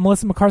the way that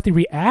Melissa McCarthy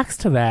reacts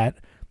to that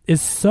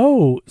is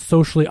so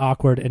socially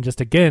awkward and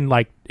just, again,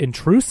 like,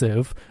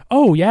 intrusive.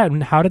 Oh, yeah,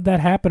 and how did that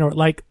happen? Or,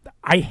 like...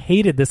 I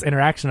hated this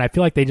interaction. I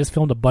feel like they just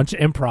filmed a bunch of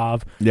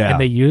improv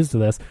and they used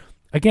this.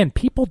 Again,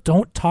 people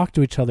don't talk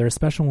to each other,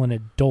 especially when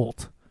an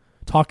adult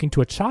talking to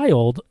a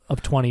child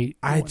of 20.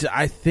 I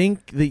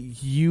think that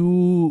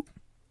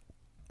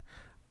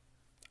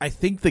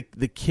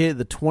the kid,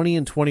 the 20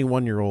 and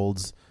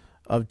 21-year-olds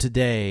of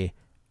today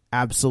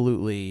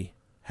absolutely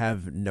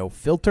have no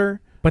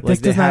filter. But this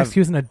does not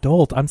excuse an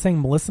adult. I'm saying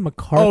Melissa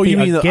McCarthy. Oh, you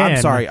mean again. I'm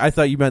sorry. I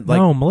thought you meant like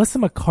no, Melissa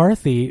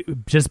McCarthy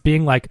just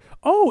being like,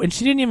 oh, and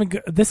she didn't even.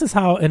 This is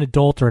how an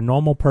adult or a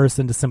normal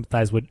person to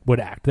sympathize would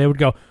act. They would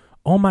go,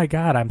 oh my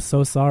God, I'm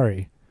so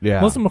sorry. Yeah.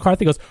 Melissa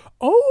McCarthy goes,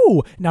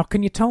 oh, now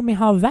can you tell me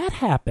how that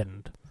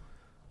happened?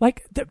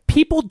 Like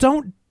people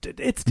don't.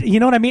 It's,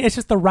 you know what I mean? It's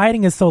just the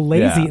writing is so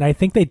lazy, and I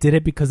think they did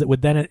it because it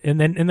would then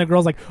and the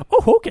girl's like,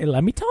 oh, okay,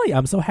 let me tell you,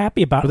 I'm so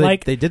happy about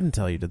it. They didn't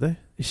tell you, did they?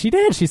 She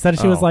did. She said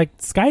she was like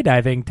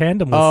skydiving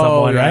tandem with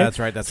someone, right? That's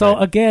right. So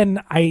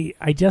again, I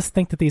just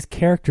think that these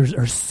characters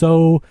are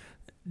so,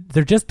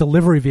 they're just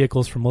delivery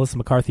vehicles for Melissa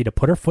McCarthy to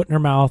put her foot in her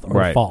mouth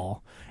or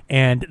fall.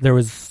 And there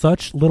was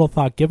such little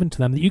thought given to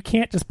them that you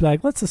can't just be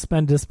like, let's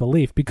suspend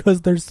disbelief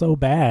because they're so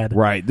bad.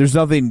 Right. There's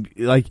nothing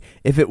like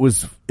if it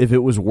was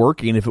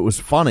working, if it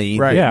was funny,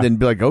 then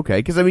be like, okay.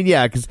 Because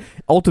because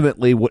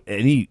ultimately, what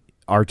any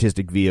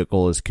artistic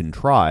vehicle is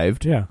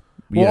contrived. Yeah.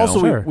 Well,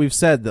 also we've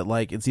said that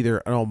like it's either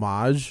an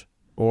homage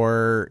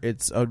or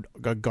it's a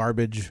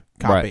garbage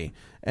copy, right.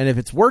 And if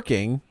it's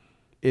working,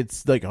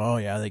 it's like, oh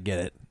yeah, they get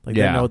it. Like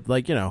they know,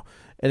 like And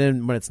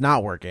then when it's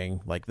not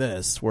working, like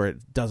this, where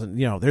it doesn't,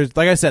 there's,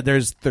 like I said,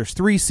 there's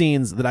 3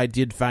 scenes that I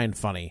did find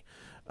funny.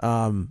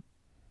 So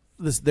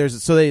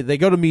they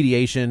go to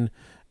mediation,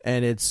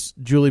 and it's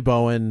Julie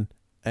Bowen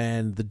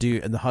and the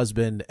dude and the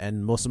husband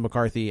and Melissa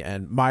McCarthy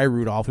and Maya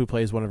Rudolph, who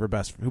plays her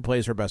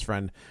best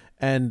friend,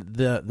 and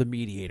the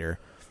mediator.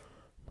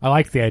 I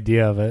like the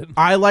idea of it.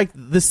 I like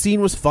this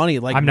scene was funny.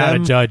 Like I'm not a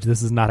judge.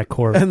 This is not a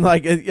court. And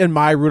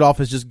Maya Rudolph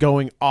is just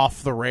going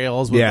off the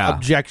rails with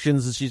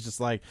objections, and she's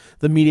just like,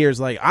 the mediator's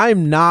like,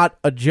 I'm not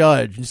a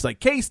judge. And she's like,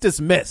 case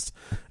dismissed.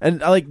 And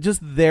like just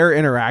their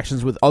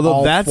interactions with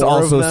although that's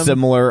also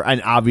similar,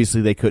 and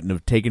obviously they couldn't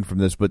have taken from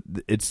this, but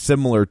it's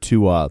similar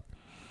to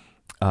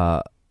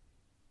the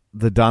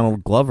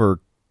Donald Glover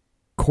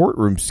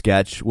courtroom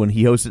sketch when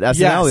he hosted SNL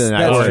the other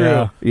night. That's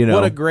true.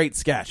 What a great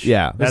sketch.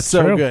 Yeah, that's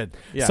so true. Good.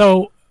 Yeah.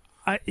 So,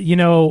 I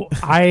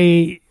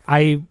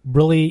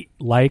really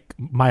like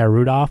Maya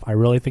Rudolph. I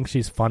really think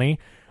she's funny.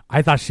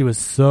 I thought she was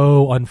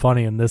so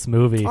unfunny in this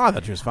movie. Oh, I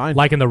thought she was fine.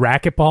 Like in the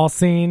racquetball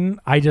scene,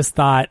 I just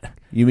thought...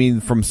 You mean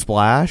from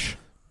Splash?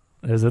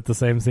 Is it the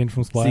same scene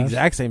from Splash? It's the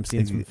exact same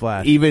scenes from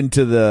Flash. Even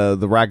to the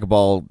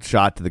racquetball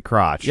shot to the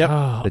crotch Yep.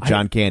 that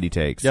John Candy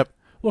takes. Yep.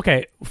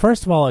 Okay,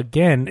 first of all,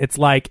 again, it's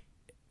like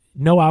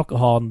no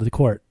alcohol in the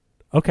court.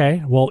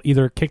 Okay, well,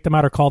 either kick them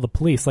out or call the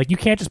police. Like, you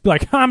can't just be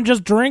like, I'm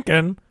just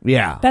drinking.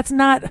 Yeah. That's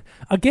not...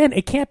 Again,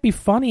 it can't be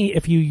funny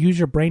if you use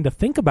your brain to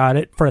think about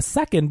it for a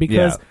second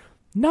because... Yeah.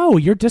 No,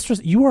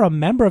 you are a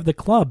member of the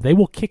club. They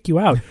will kick you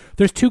out.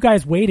 There's two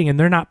guys waiting and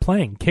they're not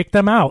playing. Kick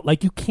them out.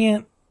 Like, you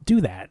can't do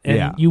that.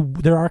 And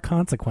there are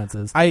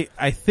consequences. I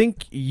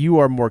think you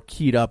are more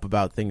keyed up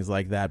about things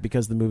like that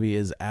because the movie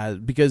is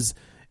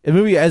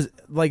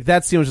like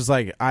that scene was just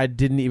like I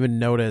didn't even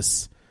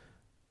notice.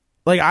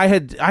 Like I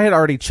had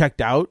already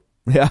checked out.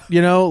 Yeah.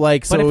 You know,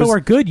 like so but if it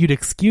were good, you'd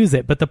excuse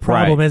it. But the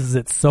problem Right. is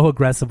it's so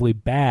aggressively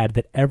bad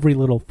that every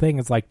little thing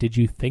is like, did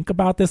you think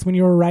about this when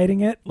you were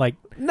writing it? Like,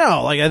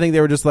 no, like I think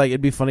they were just like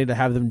it'd be funny to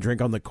have them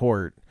drink on the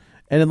court,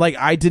 and then like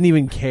I didn't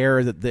even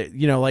care that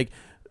like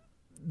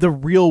the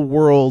real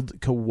world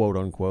quote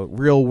unquote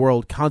real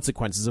world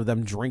consequences of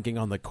them drinking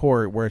on the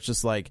court, where it's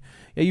just like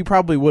yeah, you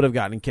probably would have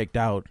gotten kicked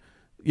out.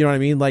 You know what I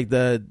mean? Like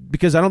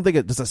because I don't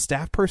think does a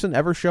staff person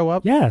ever show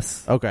up?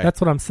 yes. Okay.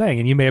 That's what I'm saying.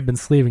 And you may have been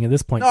sleeping at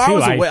this point, No, too.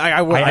 I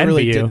envy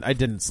really you. didn't. I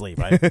didn't sleep.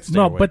 I stayed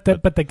No, awake,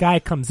 but the guy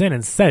comes in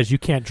and says you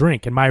can't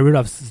drink, and Maya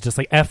Rudolph's is just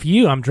like F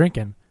you, I'm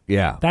drinking.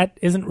 Yeah. That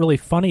isn't really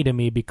funny to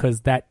me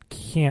because that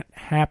can't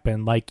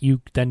happen. Like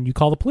then you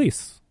call the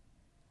police.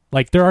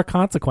 Like there are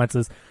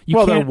consequences.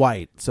 they're can't,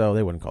 white, so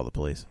they wouldn't call the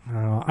police.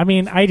 I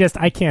mean, I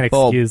can't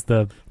excuse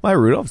the. Maya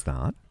Rudolph's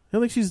not. I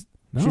think she's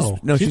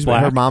She's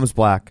black. Her mom's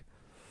black.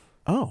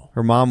 Oh,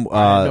 Her mom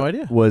I had no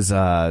idea. was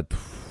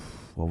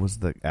what was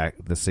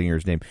the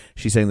singer's name?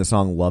 She sang the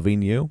song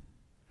 "Loving You."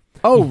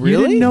 Oh, You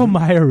really? didn't know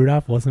Maya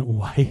Rudolph wasn't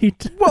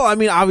white? Well, I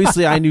mean,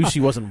 obviously, I knew she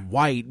wasn't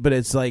white, but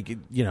it's like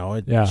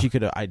Yeah. she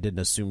could. I didn't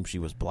assume she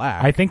was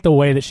black. I think the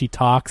way that she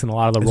talks and a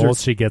lot of the Is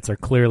roles she gets are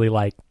clearly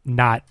like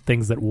not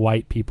things that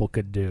white people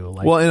could do.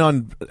 Like, Well, and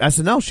on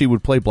SNL, she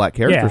would play black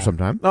characters Yeah.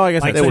 sometime. Oh, I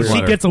guess like that's so true.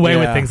 she gets away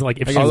with Yeah. things like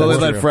if I she guess Although was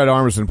they that's let true. Fred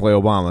Armisen play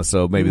Obama,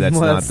 so maybe that's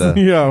not the.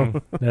 yeah.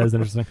 that is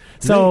interesting.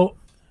 So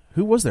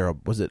Who was there?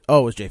 Was it?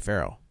 Oh, it was Jay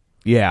Farrell.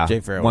 Yeah, Jay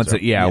Farrell once was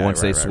it, yeah, there. Yeah,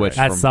 once they right. switched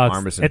that from sucks.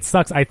 Armisen. It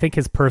sucks. I think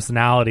his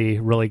personality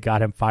really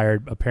got him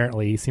fired.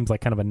 Apparently, he seems like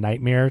kind of a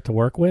nightmare to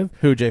work with.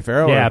 Who, Jay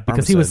Farrell? Yeah, or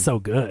because he was Armisen? so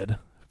good.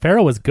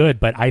 Farrell was good,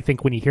 but I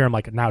think when you hear him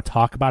like now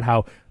talk about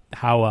how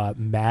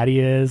mad he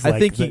is, I like,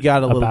 think he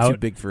got a little about- too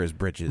big for his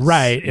britches.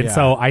 Right, and Yeah.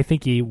 so I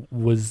think he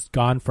was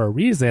gone for a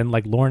reason.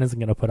 Like Lauren isn't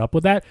going to put up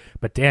with that,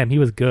 but damn, he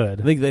was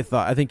good.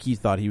 I think he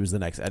thought he was the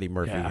next Eddie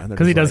Murphy. Yeah, and they're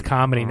because he just does like,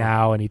 comedy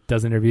now, and he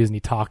does interviews, and he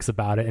talks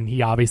about it, and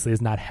he obviously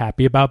is not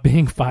happy about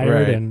being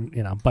fired, Right.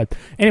 and But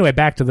anyway,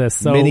 back to this.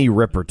 So Minnie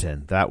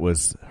Riperton, that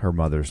was her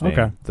mother's name.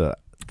 Okay.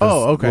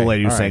 Okay. The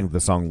lady who All sang right. the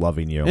song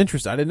 "Loving You."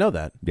 Interesting. I didn't know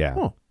that. Yeah.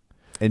 Oh.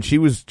 And she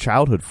was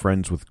childhood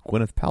friends with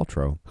Gwyneth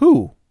Paltrow.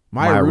 Who?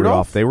 Maya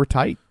Rudolph? They were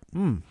tight.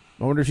 I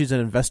wonder if she's an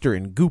investor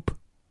in Goop.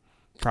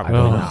 Probably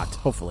Oh. not.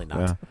 Hopefully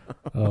not.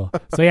 Yeah.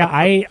 So yeah,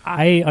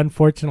 I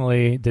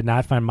unfortunately did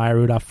not find Maya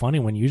Rudolph funny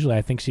when usually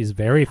I think she's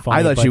very funny.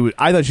 I but-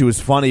 thought she was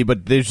funny,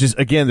 but there's just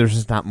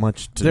not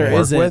much to There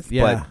work isn't, with.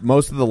 yeah. But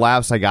most of the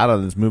laughs I got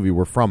on this movie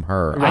were from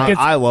her.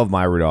 I love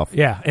Maya Rudolph.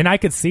 Yeah, and I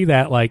could see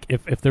that, like,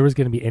 if there was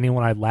going to be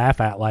anyone I'd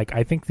laugh at, like,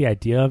 I think the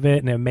idea of it,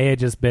 and it may have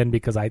just been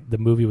because the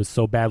movie was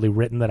so badly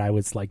written that I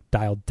was, like,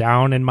 dialed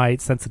down in my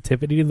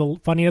sensitivity to the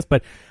funniest,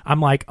 but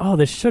I'm like, oh,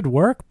 this should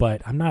work,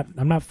 but I'm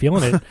not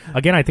feeling it.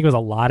 Again, I think it was a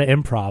lot of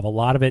improv. A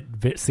lot of it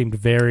seemed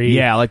very...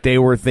 Yeah, like they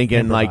were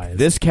thinking, like, improvised.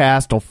 this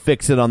cast will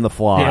fix it on the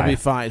fly. Yeah, it'll be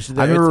fine. It's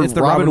remember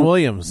the Robin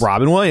Williams.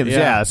 Robin Williams, Yeah.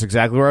 yeah, that's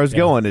exactly where I was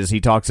going. Is he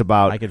talks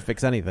about I can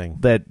fix anything.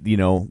 that,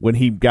 when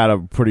he got a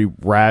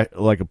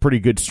pretty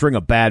good string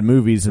of bad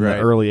movies in Right.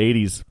 the early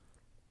 80s,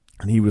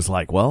 and he was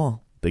like,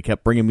 well, they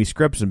kept bringing me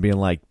scripts and being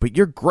like, but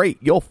you're great,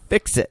 you'll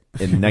fix it.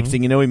 And next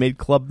thing you know, he made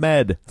Club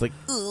Med. It's like,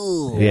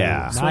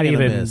 Yeah. Not Swing and a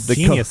even miss.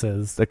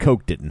 geniuses. The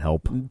coke didn't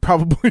help.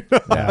 probably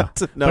not. Yeah. No,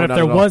 but if not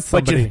there at all. was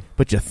somebody...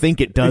 But you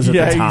think it does at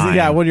yeah, the time.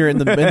 Yeah, when you're in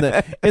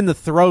the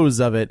throes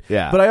of it.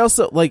 Yeah. But I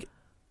also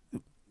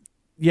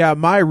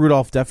Maya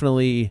Rudolph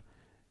definitely.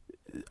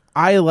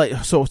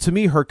 So to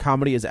me, her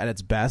comedy is at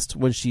its best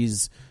when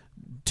she's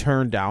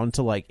turned down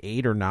to like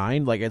 8 or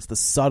 9. Like it's the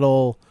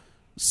subtle,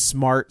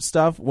 smart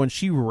stuff. When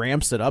she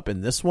ramps it up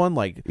in this one,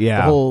 like the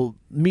whole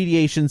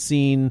mediation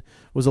scene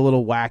was a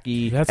little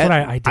wacky. That's what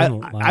I didn't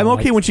like. I'm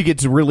okay when she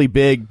gets really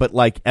big, but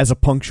like as a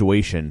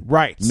punctuation,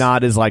 Right.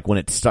 Not as like when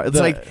it starts.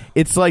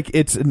 It's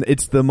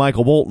it's the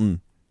Michael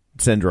Bolton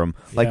syndrome.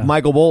 Like Yeah.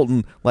 Michael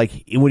Bolton, like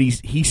when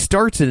he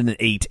starts at an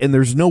 8 and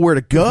there's nowhere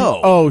to go.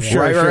 Oh,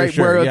 sure, right.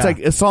 sure, Where it's yeah. like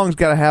a song's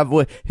got to have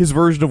his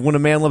version of When a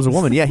Man Loves a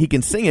Woman. Yeah, he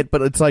can sing it,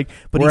 but it's like,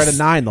 but We're he's at a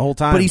 9 the whole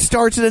time. But he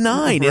starts at a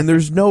 9, and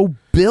there's no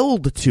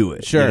build to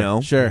it. Sure, you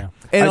know? sure. Yeah.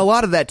 And a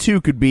lot of that too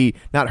could be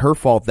not her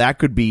fault. That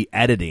could be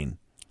editing.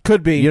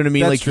 Could be. You know what I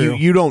mean? That's like true.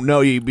 you don't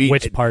know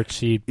which part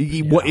she.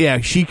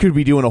 she could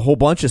be doing a whole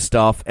bunch of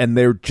stuff, and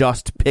they're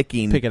just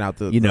picking out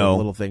the the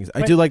little things.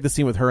 I do like the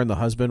scene with her and the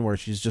husband where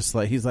she's just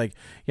like, he's like,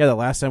 yeah, the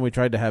last time we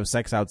tried to have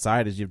sex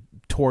outside is you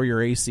tore your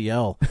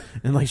ACL,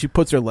 and like she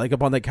puts her leg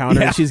up on the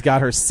counter and she's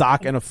got her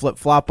sock and a flip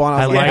flop on.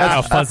 I like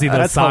how fuzzy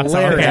those socks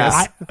are. Okay,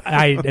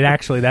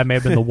 actually that may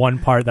have been the one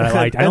part that I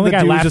liked. I don't think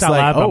I laughed out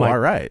loud. But all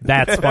right,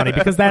 that's funny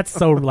because that's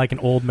so like an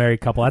old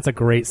married couple. That's a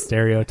great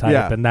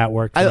stereotype, and that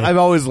worked. I've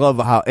always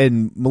loved how,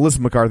 and Melissa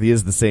McCarthy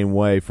is the same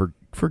way for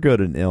good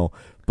and ill,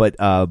 but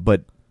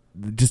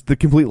just the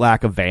complete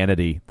lack of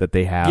vanity that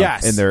they have.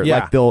 Yes, and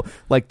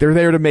they're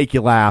there to make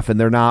you laugh, and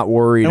they're not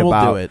worried and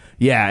about do it.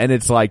 Yeah, and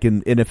it's like,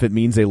 and if it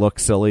means they look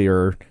silly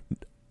or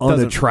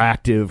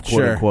unattractive,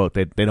 quote unquote,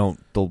 they don't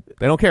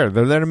care.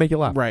 They're there to make you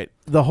laugh. Right.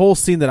 The whole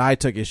scene that I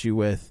took issue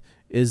with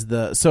is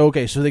so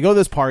they go to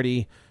this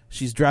party.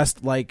 She's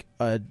dressed like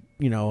a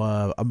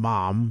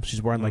mom.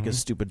 She's wearing like a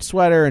stupid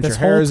sweater, and this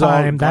her hair is all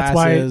time. glasses. That's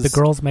why the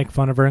girls make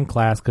fun of her in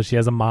class because she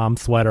has a mom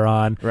sweater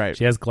on. Right.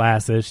 She has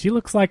glasses. She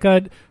looks like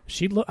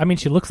she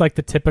looks like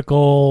the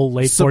typical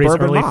late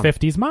 40s, early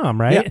 50s mom,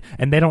 right? Yeah.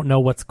 And they don't know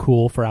what's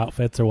cool for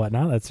outfits or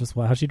whatnot. That's just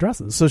how she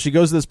dresses. So she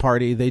goes to this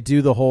party. They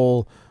do the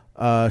whole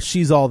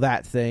she's all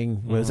that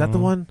thing. Was that the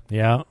one?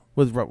 Yeah.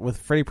 With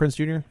Freddie Prinze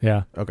Jr.?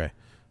 Yeah. Okay.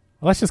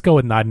 Well, let's just go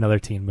with Not Another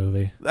Teen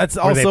Movie. That's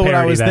also what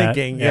I was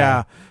thinking.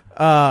 Yeah.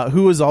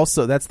 Who is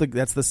also that's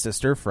the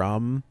sister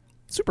from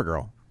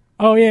Supergirl.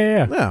 Oh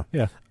yeah.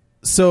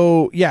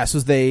 So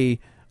they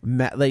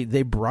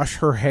brush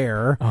her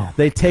hair. Oh,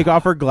 they take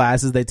off her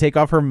glasses. They take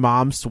off her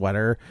mom's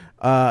sweater.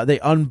 They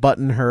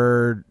unbutton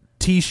her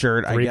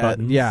T-shirt. 3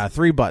 buttons. Yeah,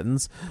 3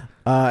 buttons.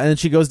 And then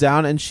she goes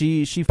down and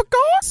she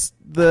f***s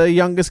the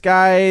youngest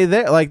guy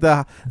there, like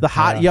the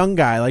hot young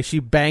guy. Like she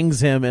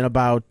bangs him in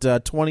about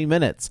 20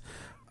 minutes.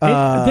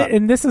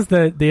 And this is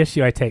the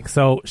issue I take.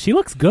 So she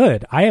looks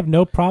good. I have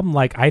no problem.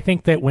 Like I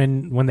think that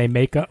when they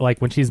make up, like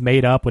when she's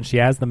made up, when she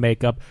has the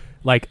makeup,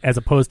 like as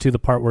opposed to the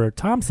part where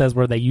Tom says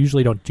where they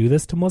usually don't do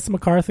this to Melissa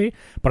McCarthy.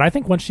 But I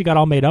think once she got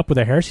all made up with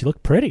her hair, she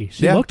looked pretty.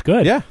 She looked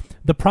good. Yeah.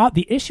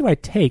 The issue I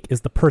take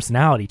is the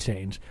personality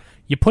change.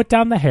 You put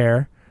down the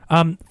hair.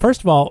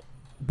 First of all,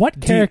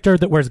 what character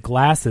that wears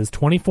glasses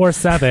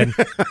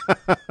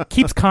 24/7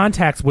 keeps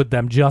contacts with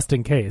them just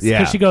in case? Yeah.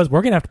 Because she goes,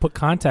 we're going to have to put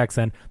contacts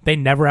in. They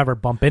never ever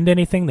bump into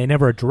anything. They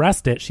never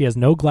addressed it. She has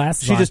no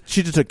glasses on.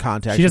 She just took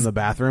contacts in the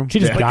bathroom. She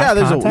just got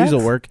contacts? These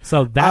will work.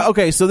 So that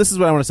okay, so this is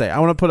what I want to say. I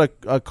want to put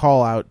a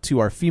call out to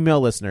our female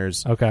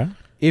listeners. Okay.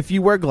 If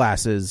you wear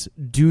glasses,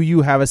 do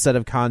you have a set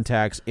of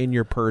contacts in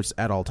your purse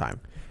at all time?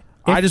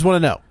 I just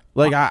want to know.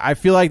 Like, I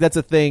feel like that's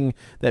a thing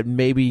that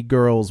maybe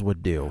girls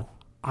would do.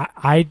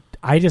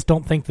 I just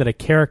don't think that a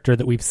character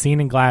that we've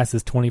seen in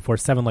glasses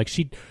 24/7, like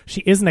she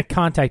isn't a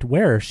contact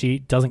wearer. She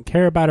doesn't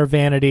care about her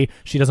vanity.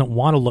 She doesn't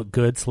want to look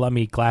good. So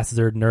glasses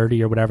are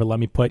nerdy or whatever. Let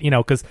me put,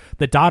 because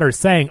the daughter's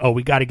saying, oh,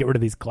 we got to get rid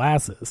of these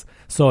glasses.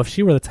 So if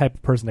she were the type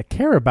of person to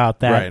care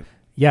about that, right.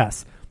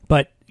 Yes.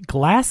 But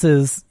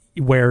glasses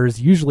wearers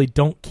usually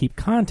don't keep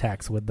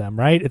contacts with them,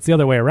 right? It's the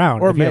other way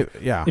around. Or if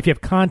you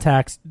have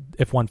contacts,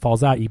 if one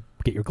falls out, you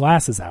get your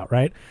glasses out,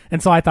 right?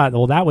 And so I thought,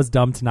 well, that was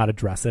dumb to not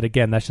address it.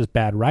 Again, that's just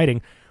bad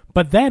writing.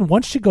 But then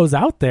once she goes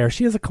out there,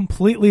 she is a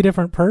completely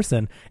different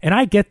person. And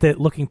I get that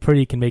looking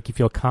pretty can make you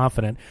feel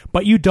confident,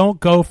 but you don't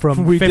go from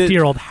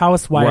 50-year-old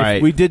housewife.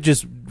 Right. We did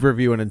just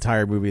review an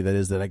entire movie that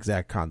is that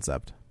exact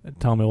concept.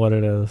 Tell me what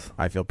it is.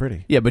 I feel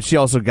pretty. Yeah, but she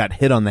also got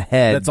hit on the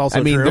head. That's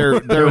also true.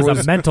 There was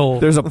a mental...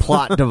 There's a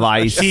plot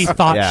device. She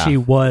thought she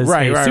was a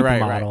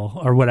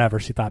supermodel or whatever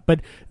she thought. But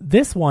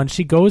this one,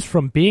 she goes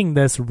from being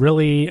this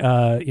really,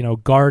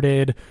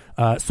 guarded,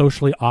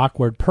 socially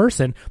awkward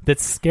person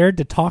that's scared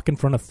to talk in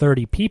front of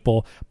 30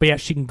 people, but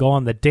yet she can go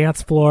on the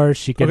dance floor.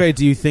 She can... Okay,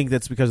 do you think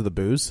that's because of the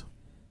booze?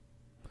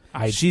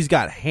 She's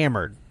got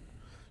hammered.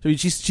 So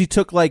she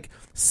took like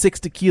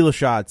 6 tequila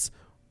shots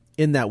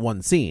in that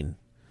one scene.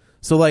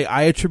 So, like,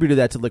 I attributed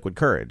that to liquid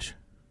courage.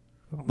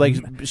 Like,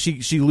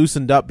 she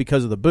loosened up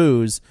because of the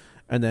booze,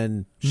 and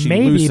then she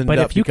loosened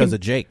up because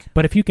of Jake.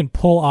 But if you can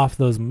pull off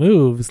those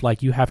moves,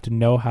 like, you have to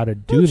know how to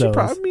do those.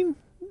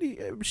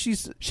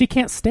 She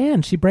can't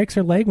stand. She breaks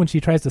her leg when she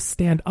tries to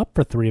stand up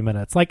for 3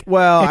 minutes. Like,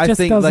 I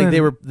think like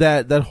they were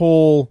that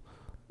whole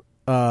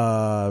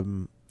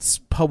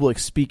public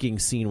speaking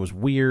scene was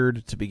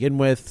weird to begin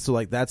with. So,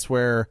 like, that's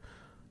where.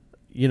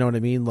 You know what I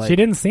mean? Like, she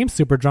didn't seem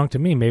super drunk to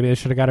me. Maybe they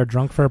should have got her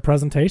drunk for a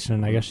presentation,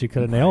 and I guess she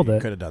could have nailed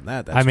it. Could have done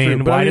that. That's I mean,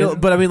 true.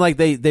 But I mean, like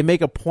they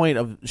make a point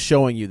of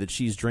showing you that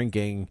she's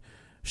drinking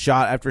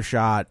shot after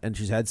shot, and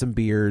she's had some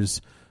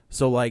beers.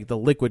 So, like, the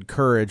liquid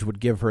courage would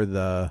give her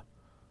the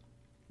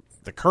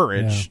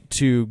courage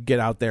to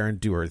get out there and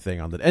do her thing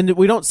on the. And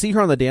we don't see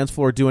her on the dance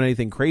floor doing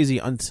anything crazy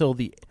until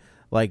the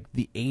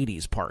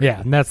 80s part.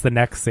 Yeah, and that's the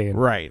next scene,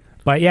 right?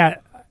 But yeah.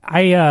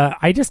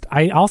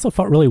 I also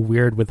felt really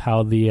weird with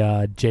how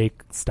the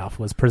Jake stuff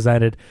was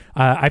presented.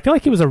 I feel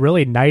like he was a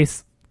really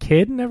nice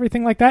kid and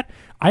everything like that.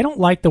 I don't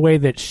like the way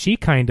that she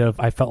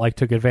I felt like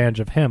took advantage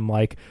of him.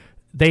 Like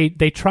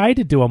they tried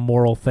to do a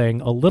moral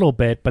thing a little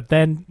bit, but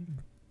then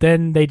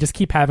then they just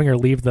keep having her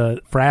leave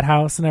the frat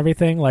house and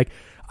everything. Like,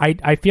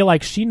 I feel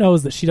like she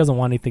knows that she doesn't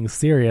want anything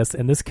serious,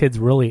 and this kid's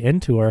really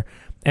into her.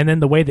 And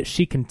then the way that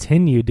she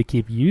continued to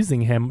keep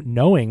using him,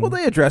 knowing... Well,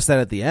 they addressed that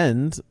at the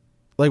end,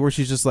 like where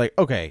she's just like,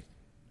 okay.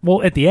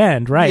 Well, at the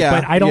end, right? Yeah,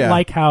 but I don't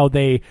like how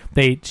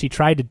she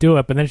tried to do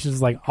it, but then she's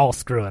just like, "Oh,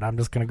 screw it! I'm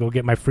just gonna go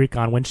get my freak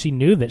on." When she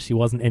knew that she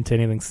wasn't into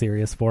anything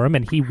serious for him,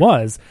 and he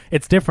was.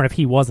 It's different if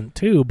he wasn't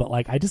too, but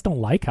like, I just don't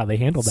like how they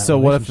handled that. So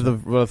what if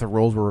the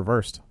roles were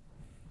reversed?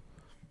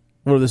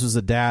 What if this was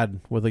a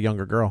dad with a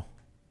younger girl?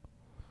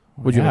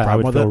 Would you have a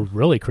problem with I would it? feel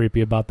really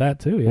creepy about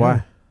that too. Yeah.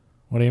 Why?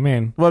 What do you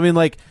mean? Well, I mean,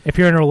 like, if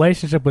you're in a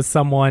relationship with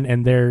someone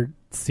and they're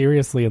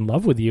seriously in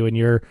love with you and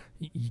you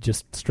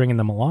just stringing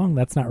them along,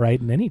 that's not right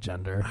in any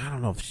gender. I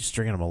don't know if she's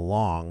stringing them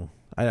along.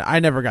 I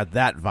never got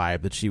that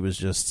vibe that she was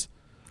just...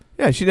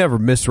 Yeah, she never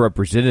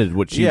misrepresented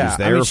what she was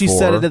there for. I mean, she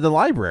said it at the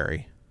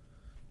library.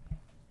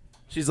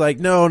 She's like,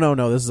 no,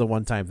 this is a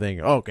one-time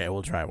thing. Okay,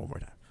 we'll try it one more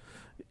time.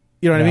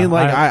 You know what I mean?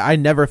 Like, I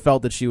never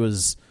felt that she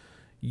was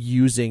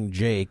using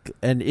Jake.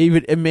 And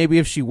maybe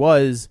if she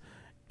was...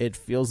 It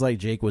feels like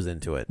Jake was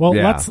into it. Well,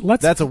 let's.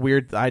 That's a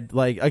weird.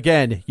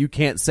 Again, you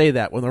can't say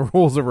that when the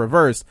roles are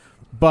reversed,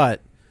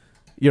 but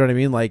you know what I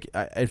mean. Like,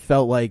 it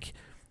felt like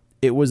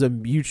it was a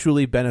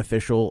mutually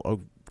beneficial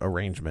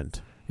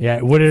arrangement. Yeah,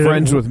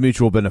 friends with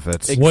mutual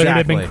benefits. Exactly. Would it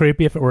have been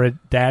creepy if it were a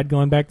dad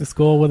going back to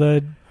school with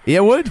a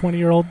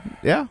 20-year-old?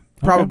 Yeah,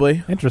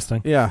 probably. Okay.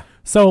 Interesting. Yeah.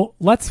 So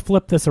let's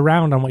flip this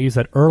around on what you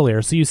said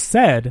earlier. So you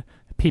said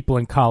people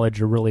in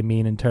college are really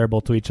mean and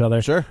terrible to each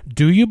other. Sure.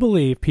 Do you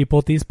believe people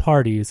at these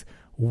parties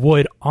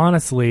would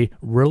honestly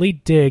really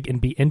dig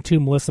and be into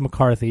Melissa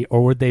McCarthy,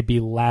 or would they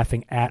be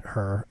laughing at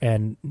her?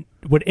 And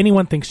would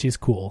anyone think she's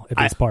cool at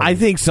these parties? I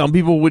think some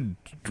people would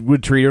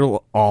treat her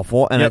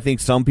awful, and I think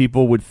some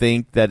people would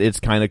think that it's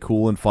kind of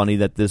cool and funny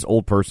that this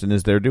old person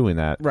is there doing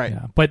that. Right.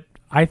 Yeah. But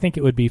I think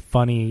it would be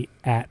funny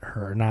at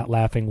her, not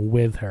laughing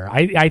with her.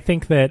 I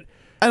think that...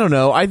 I don't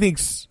know. I think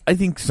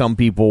some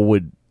people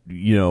would...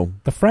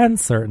 the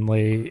friends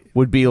certainly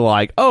would be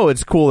like, "Oh,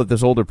 it's cool that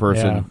this older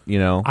person."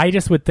 I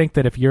just would think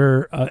that if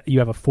you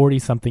have a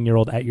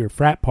 40-something-year-old at your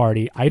frat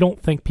party, I don't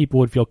think people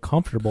would feel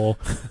comfortable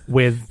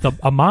with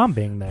a mom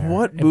being there.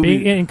 What and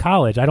being in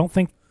college? I don't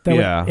think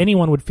that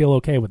anyone would feel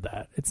okay with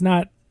that. It's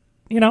not.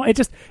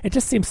 It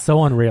just seems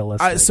so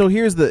unrealistic. So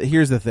here's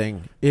the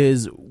thing: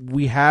 is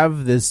we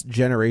have this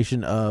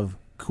generation of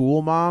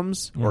cool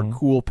moms or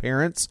cool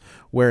parents,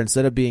 where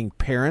instead of being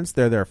parents,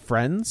 they're their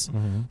friends.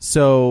 Mm-hmm.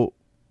 So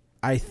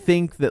I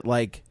think that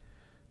like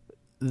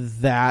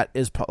that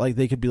is like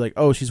they could be like,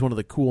 oh, she's one of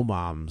the cool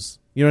moms.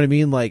 You know what I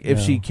mean? Like if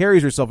she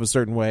carries herself a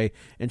certain way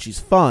and she's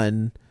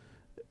fun,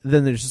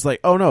 then there's just like,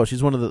 oh no,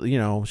 she's one of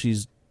the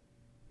she's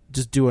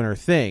just doing her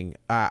thing.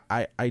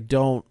 I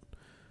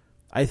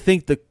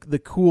think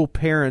the cool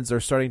parents are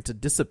starting to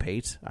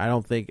dissipate. I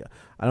don't think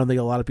a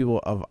lot of people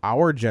of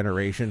our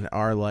generation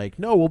are like,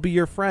 no, we'll be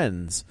your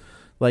friends.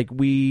 Like,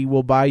 we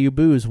will buy you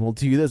booze and we'll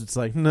do this. It's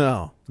like,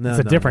 no. It's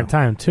a different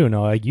time, too.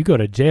 No, like, you go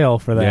to jail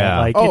for that. Yeah.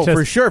 Like,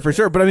 for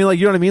sure. But I mean, like,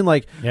 you know what I mean?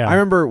 Like, I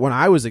remember when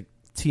I was a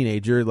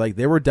teenager, like,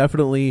 there were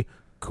definitely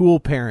cool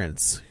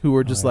parents who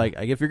were just like,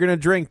 if you're going to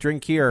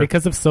drink here.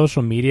 Because of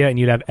social media, and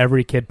you'd have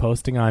every kid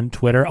posting on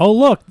Twitter, oh,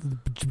 look,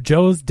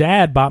 Joe's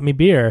dad bought me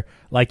beer.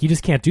 Like, you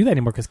just can't do that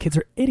anymore because kids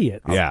are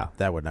idiots. Yeah.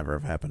 That would never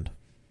have happened.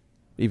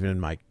 Even in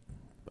my...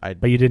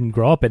 But you didn't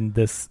grow up in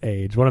this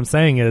age. What I'm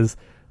saying is...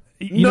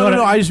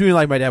 No, I just mean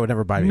like my dad would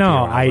never buy me beer.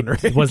 No, I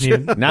wasn't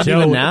even... Not Joe,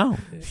 even now?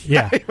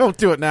 Yeah. I don't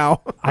do it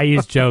now. I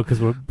use Joe because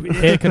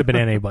it could have been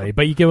anybody.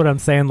 But you get what I'm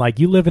saying? Like,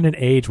 you live in an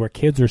age where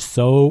kids are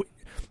so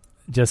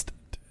just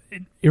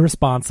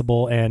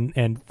irresponsible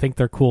and think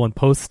they're cool and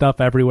post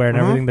stuff everywhere and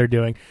everything they're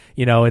doing.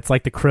 It's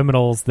like the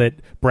criminals that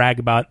brag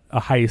about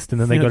a heist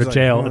and then they go to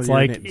jail. It's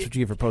like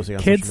for posting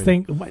on kids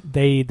think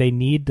they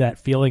need that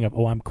feeling of,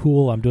 oh, I'm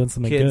cool, I'm doing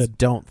something kids good.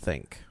 Don't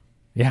think.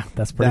 Yeah,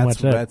 that's pretty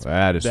much it.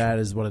 That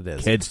is what it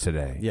is. Kids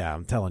today. Yeah,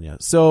 I'm telling you.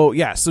 So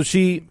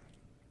she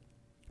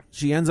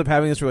ends up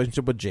having this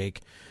relationship with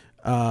Jake.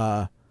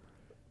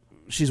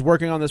 She's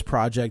working on this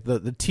project.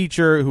 The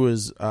teacher, who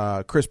is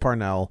Chris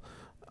Parnell,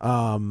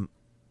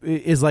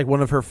 is like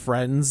one of her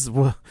friends,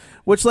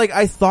 which like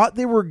I thought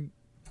they were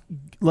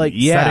like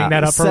setting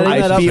that up for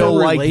I feel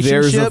like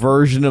there's a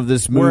version of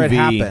this movie where it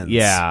happens.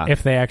 Yeah,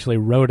 if they actually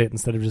wrote it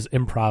instead of just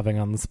improvising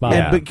on the spot.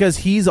 And because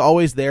he's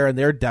always there and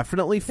they're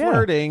definitely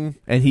flirting.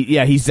 And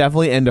he's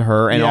definitely into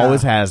her and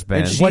always has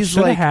been. And what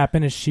should have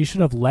happened is she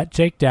should have let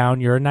Jake down.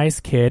 You're a nice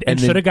kid, and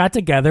should have got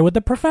together with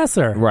the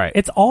professor. Right.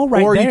 It's all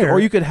right there. Or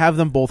you could have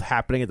them both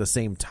happening at the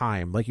same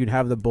time. Like you'd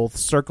have them both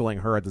circling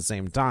her at the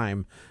same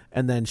time.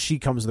 And then she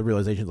comes to the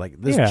realization,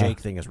 like, this Jake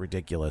thing is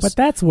ridiculous. But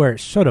that's where it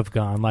should have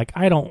gone. Like,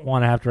 I don't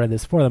want to have to write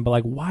this for them, but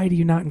like, why do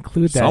you not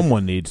include that?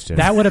 Someone needs to.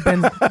 That would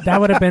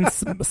have been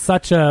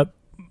such a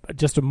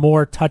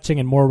more touching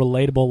and more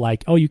relatable.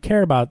 Like, oh, you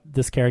care about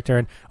this character,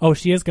 and oh,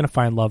 she is going to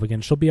find love again.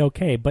 She'll be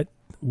okay. But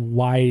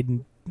why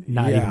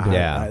not even do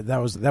it?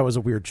 That was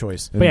a weird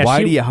choice. And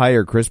why do you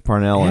hire Chris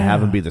Parnell and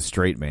have him be the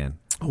straight man?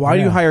 Why do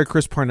Yeah. you hire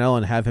Chris Parnell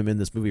and have him in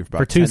this movie for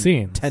about 2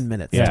 scenes, 10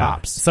 minutes Yeah.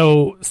 tops?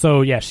 So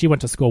yeah, she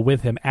went to school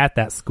with him at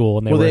that school,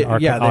 and they were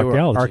in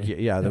archaeology.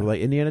 They were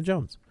like Indiana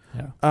Jones.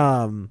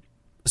 Yeah.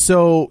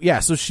 So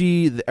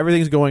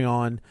everything's going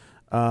on.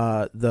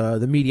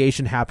 The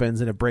mediation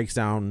happens and it breaks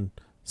down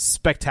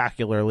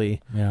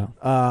spectacularly. Yeah.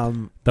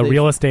 The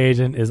real estate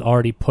agent is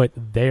already put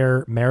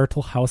their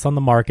marital house on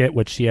the market,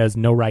 which she has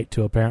no right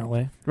to,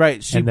 apparently.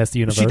 Right. In this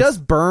universe, she does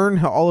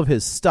burn all of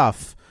his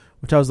stuff,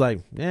 which I was like,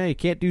 you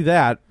can't do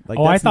that. Like,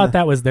 I thought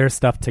that was their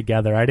stuff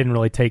together. I didn't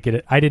really take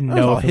it. I didn't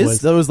know if it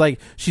was. That was like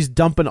she's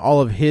dumping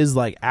all of his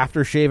like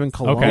aftershave and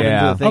cologne Okay.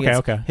 into the thing.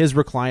 Okay. His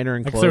recliner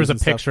and Like, clothes. there was a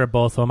and stuff. picture of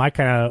both of them.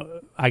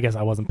 I guess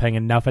I wasn't paying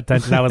enough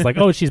attention. I was like,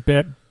 oh, she's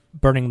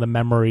burning the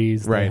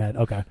memories they Right. had.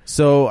 Okay.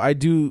 So I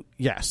do.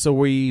 Yeah. So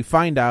we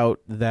find out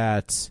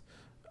that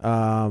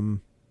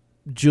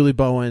Julie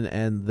Bowen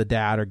and the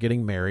dad are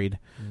getting married.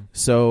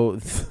 So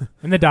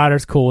and the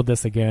daughter's cool with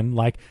this again.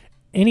 Like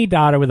any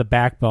daughter with a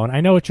backbone,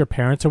 I know it's your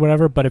parents or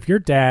whatever, but if your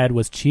dad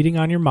was cheating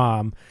on your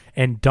mom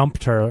and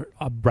dumped her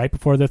right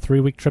before the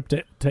 3-week trip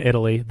to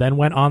Italy, then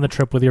went on the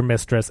trip with your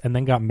mistress and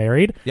then got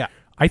married, yeah.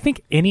 I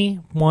think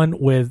anyone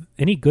with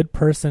any good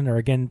person or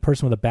again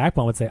person with a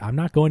backbone would say, I'm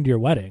not going to your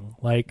wedding.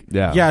 Like,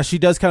 yeah, she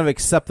does kind of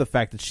accept the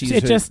fact that she's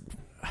it just.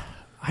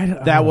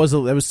 that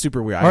was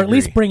super weird. Or at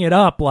least bring it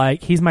up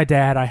like, he's my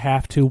dad, I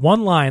have to.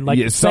 One line,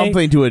 like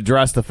something to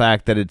address the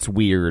fact that it's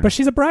weird. But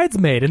she's a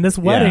bridesmaid in this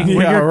wedding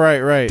where your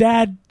right.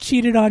 dad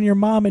cheated on your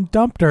mom and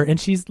dumped her, and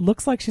she's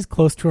looks like she's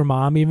close to her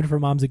mom, even if her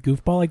mom's a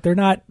goofball. Like they're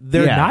not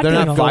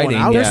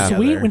fighting. They're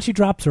sweet when she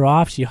drops her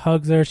off. She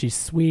hugs her. She's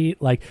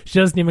sweet. Like she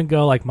doesn't even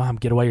go like, "Mom,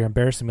 get away! You're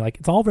embarrassing me." Like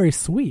it's all very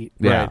sweet.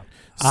 Yeah. Right.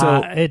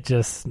 So it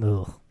just.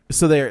 Ugh.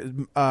 So they're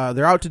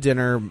out to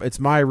dinner. It's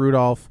Maya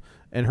Rudolph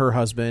and her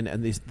husband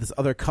and this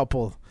other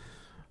couple.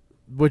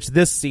 Which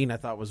this scene I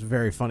thought was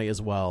very funny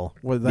as well.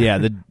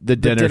 The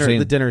dinner scene.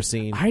 The dinner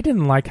scene. I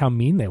didn't like how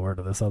mean they were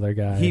to this other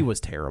guy. He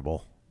was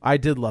terrible. I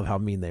did love how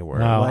mean they were.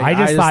 No, like,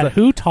 I just thought,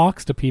 who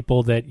talks to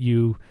people that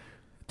you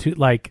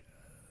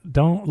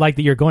don't like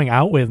that you're going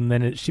out with, and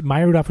then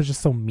Maya Rudolph was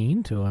just so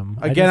mean to him.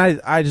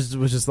 I just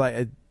was just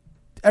like.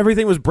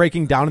 Everything was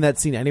breaking down in that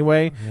scene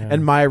anyway,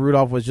 and Maya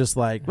Rudolph was just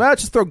like, well,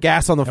 just throw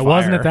gas on the fire. It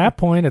wasn't at that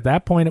point. At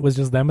that point, it was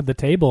just them at the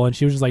table, and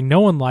she was just like,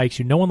 no one likes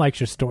you. No one likes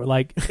your story.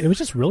 Like, it was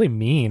just really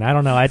mean. I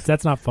don't know.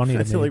 That's not funny to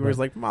me. I feel like it was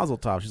like, Mazel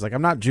Tov. She's like,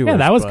 I'm not Jewish. Yeah,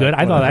 that was good.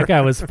 Whatever. I thought that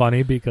guy was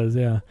funny because,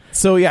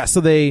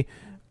 So they,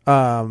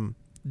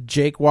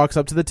 Jake walks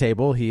up to the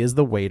table. He is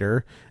the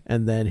waiter.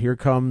 And then here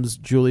comes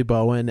Julie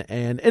Bowen.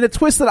 And in a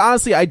twist that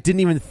honestly I didn't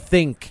even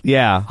think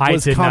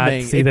was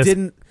coming. Not see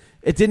this.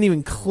 It didn't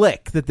even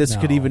click that this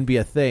could even be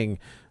a thing.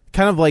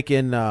 Kind of like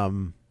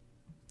in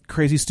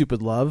Crazy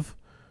Stupid Love,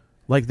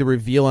 like the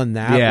reveal on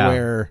that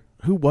where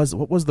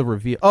what was the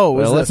reveal? Oh,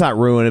 let's not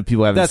ruin it.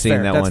 People haven't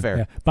seen that one. That's fair.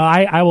 Yeah. But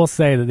I will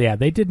say that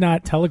they did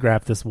not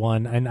telegraph this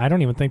one, and I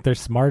don't even think they're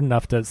smart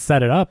enough to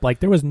set it up.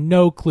 Like there was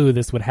no clue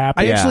this would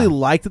happen. I actually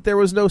like that there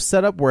was no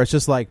setup where it's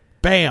just like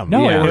bam,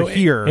 no, we're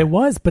here. It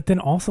was, but then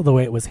also the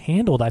way it was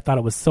handled, I thought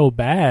it was so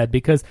bad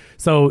because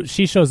so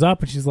she shows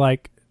up and she's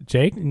like,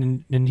 Jake,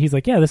 and he's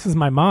like, yeah, this is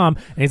my mom,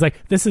 and he's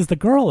like, this is the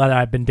girl that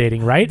I've been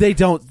dating, right?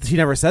 He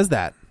never says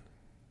that.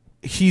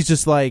 He's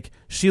just like,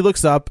 she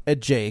looks up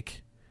at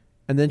Jake,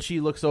 and then she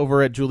looks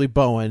over at Julie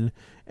Bowen,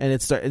 and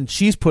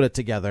she's put it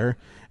together,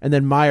 and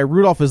then Maya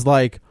Rudolph is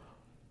like,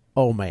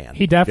 oh man.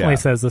 He definitely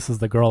says this is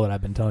the girl that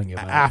I've been telling you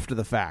about. After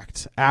the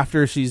fact.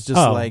 After she's just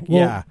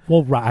Well,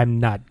 I'm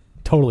not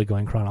totally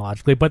going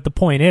chronologically, but the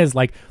point is,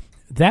 like,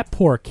 that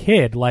poor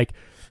kid, like,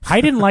 I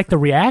didn't like the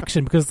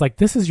reaction because, like,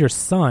 this is your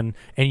son,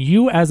 and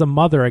you as a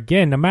mother,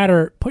 again, no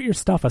matter, put your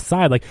stuff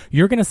aside, like,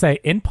 you're going to say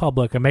in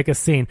public and make a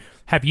scene,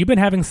 have you been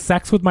having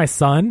sex with my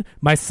son?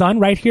 My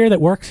son right here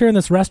that works here in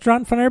this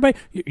restaurant in front of everybody?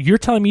 You're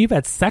telling me you've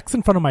had sex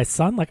in front of my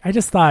son? Like, I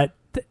just thought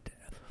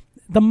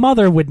the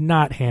mother would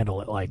not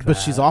handle it like that. But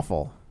she's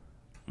awful.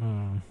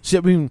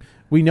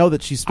 We know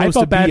that she's supposed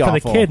to be awful. I felt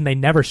bad for the kid, and they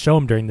never show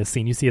him during the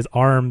scene. You see his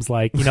arms,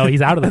 like, he's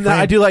out of the frame.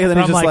 I do like it. Then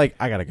he's just like,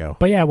 I gotta go.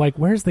 But yeah, like,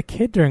 where's the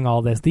kid during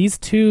all this? These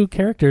two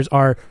characters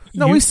are...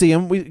 we see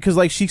him because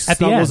like she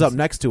snuggles up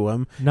next to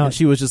him. No, and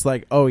she was just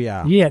like, "Oh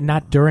yeah, yeah."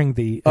 Not during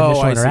the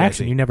initial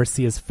interaction. You never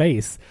see his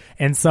face,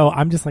 and so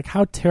I'm just like,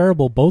 how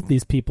terrible both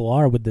these people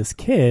are with this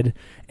kid,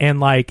 and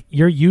like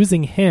you're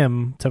using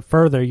him to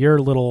further your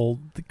little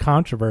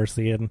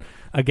controversy. And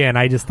again,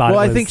 I just thought. Well,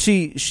 I think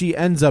she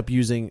ends up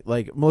using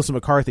like Melissa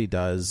McCarthy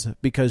does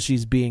because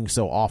she's being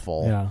so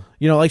awful.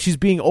 Yeah, like she's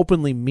being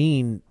openly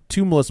mean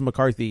to Melissa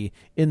McCarthy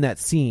in that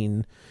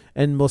scene,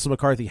 and Melissa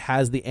McCarthy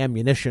has the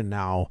ammunition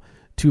now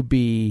to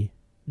be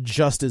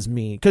just as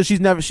mean because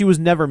she was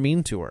never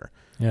mean to her.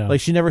 Yeah.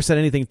 Like she never said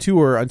anything to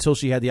her until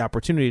she had the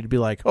opportunity to be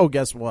like, oh,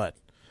 guess what?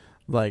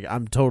 Like,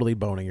 I'm totally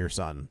boning your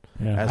son.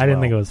 Yeah. I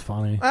didn't think it was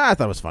funny. I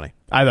thought it was funny.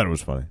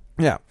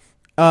 Yeah.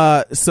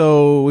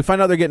 So we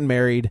find out they're getting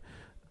married.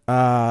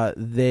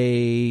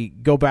 They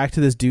go back to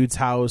this dude's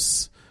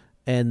house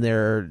and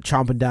they're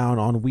chomping down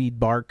on weed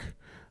bark.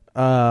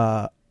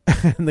 And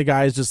the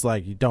guy's just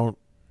like,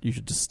 you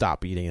should just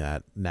stop eating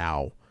that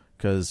now.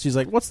 because she's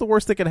like, "What's the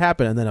worst that could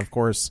happen?" And then, of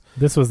course,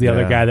 this was the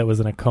other guy that was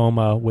in a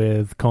coma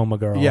with Coma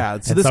Girl. Yeah,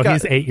 so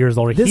he's 8 years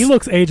older. He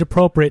looks age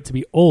appropriate to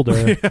be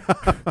older.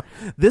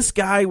 This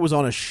guy was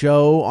on a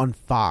show on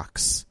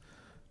Fox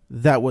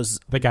that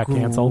got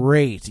canceled.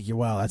 Great.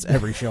 Well, that's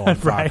every show on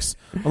Fox,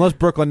 unless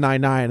Brooklyn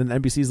Nine-Nine, and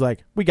NBC's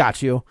like, "We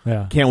got you."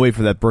 Yeah, can't wait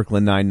for that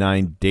Brooklyn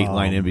Nine-Nine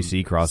Dateline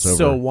NBC crossover.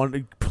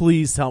 So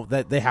please tell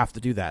that they have to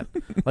do that.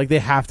 Like they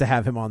have to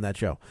have him on that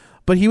show.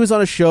 But he was on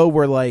a show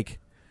where like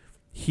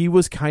he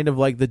was kind of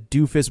like the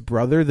doofus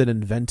brother that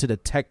invented a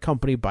tech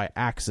company by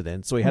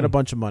accident. So he had a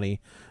bunch of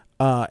money,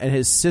 and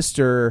his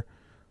sister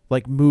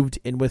like moved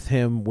in with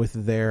him with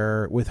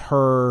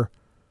her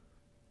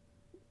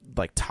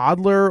like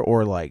toddler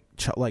or like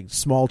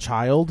small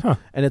child,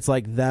 and it's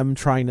like them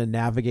trying to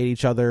navigate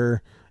each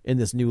other in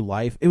this new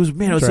life. It was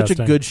such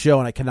a good show,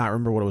 and I cannot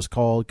remember what it was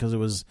called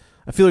because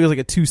I feel like it was like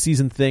a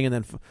 2-season thing, and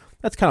then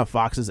that's kind of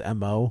Fox's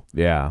MO.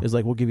 Yeah, is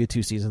like we'll give you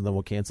 2 seasons, then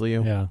we'll cancel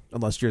you. Yeah,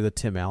 unless you're the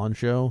Tim Allen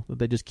show that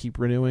they just keep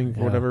renewing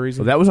for whatever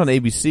reason. So that was on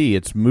ABC.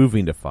 It's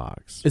moving to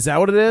Fox. Is that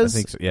what it is? I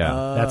think so.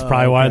 Yeah, that's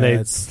probably why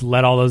they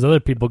let all those other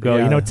people go.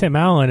 Yeah. Tim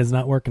Allen is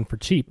not working for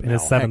cheap in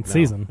his 7th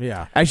season.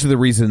 Yeah, actually, the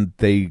reason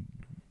they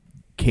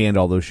canned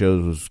all those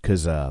shows was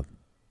because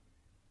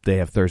they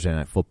have Thursday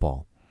Night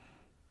Football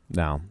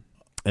now.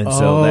 And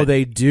so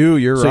they do.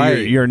 You're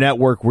right. Your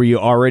network where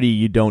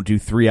you don't do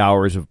 3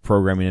 hours of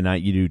programming a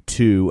night, you do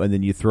 2, and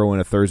then you throw in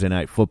a Thursday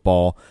Night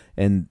Football.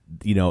 And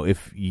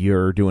if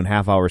you're doing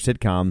half-hour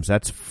sitcoms,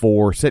 that's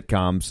 4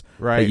 sitcoms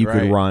that you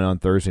could run on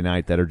Thursday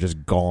night that are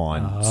just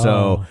gone. Oh.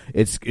 So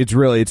it's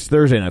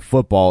Thursday Night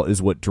Football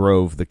is what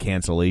drove the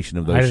cancellation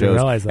of those I shows. didn't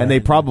realize that. And they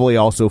probably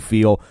also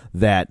feel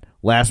that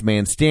Last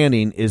Man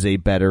Standing is a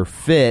better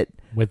fit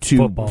to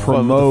football.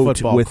 promote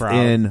football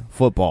within crowd.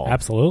 football.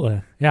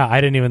 Absolutely. Yeah,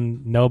 I didn't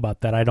even know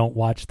about that. I don't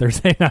watch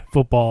Thursday Night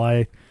Football.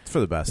 It's for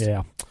the best.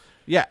 Yeah.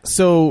 Yeah,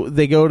 so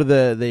they go to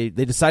they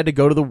decide to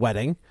go to the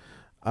wedding,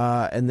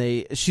 and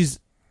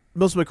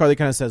Melissa McCarthy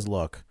kind of says,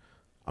 "Look,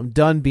 I'm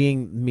done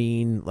being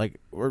mean,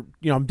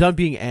 I'm done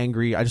being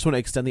angry. I just want to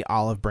extend the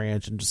olive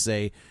branch and just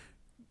say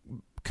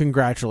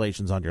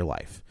congratulations on your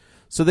life."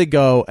 So they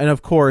go, and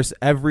of course,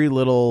 every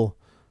little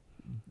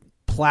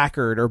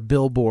placard or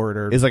billboard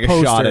or is like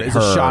poster a shot at is her.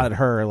 a shot at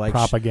her, like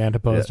propaganda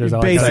posters.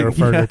 Basically, I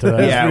referred to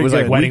that. Yeah, it was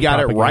like wedding we got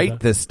it propaganda. right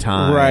this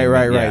time.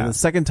 Right. Yeah. The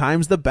second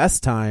time's the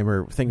best time,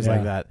 or things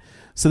like that.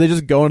 So they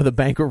just go into the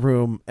banquet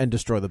room and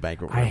destroy the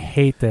banquet room. I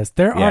hate this.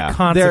 There are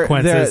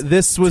consequences.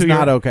 This was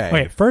not okay.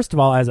 Wait, first of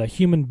all, as a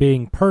human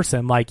being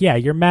person,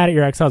 you're mad at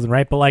your ex-husband,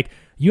 right? But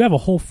you have a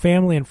whole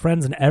family and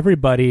friends and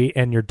everybody,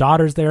 and your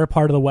daughter's there,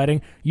 part of the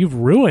wedding. You've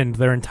ruined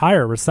their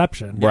entire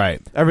reception.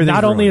 Right. Everything's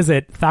Not only ruined. is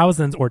it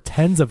thousands or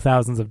tens of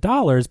thousands of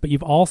dollars, but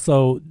you've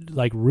also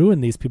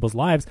ruined these people's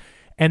lives.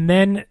 And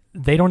then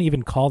they don't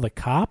even call the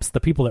cops. The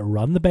people that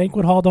run the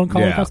banquet hall don't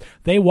call the cops.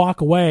 They walk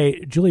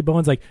away. Julie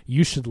Bowen's like,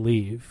 "You should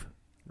leave."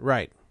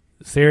 Right.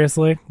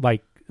 Seriously?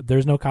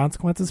 There's no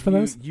consequences for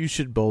this? You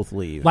should both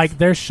leave.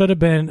 There should have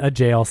been a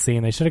jail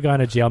scene. They should have gone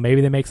to jail.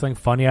 Maybe they make something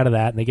funny out of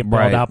that and they get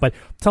bailed out. But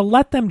to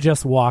let them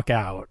just walk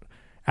out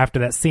after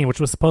that scene, which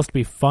was supposed to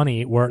be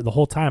funny, where the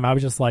whole time I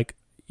was just like,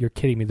 "You're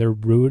kidding me. They're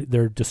rude.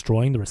 They're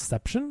destroying the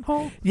reception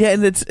hall?" Yeah,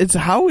 and it's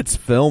how it's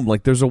filmed.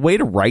 There's a way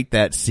to write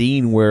that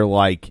scene where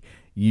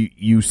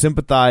you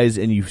sympathize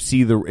and you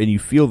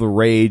feel the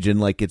rage and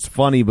it's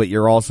funny, but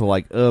you're also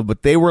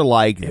but they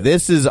were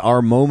this is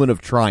our moment of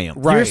triumph.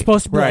 Right. You're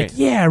supposed to be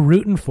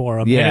rooting for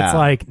them. Yeah.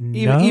 And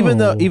it's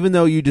no. even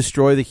though you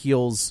destroy the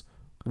heel's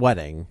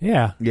wedding.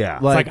 Yeah. Yeah.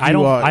 I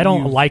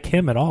don't like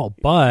him at all,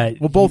 but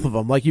both of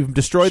them. You've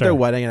destroyed their Sure.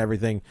 wedding and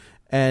everything,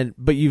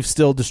 but you've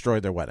still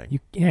destroyed their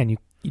wedding. You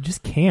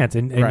just can't.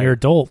 And Right. you're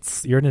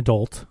adults. You're an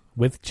adult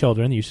with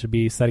children. You should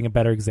be setting a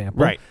better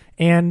example. Right.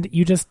 And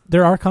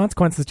there are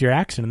consequences to your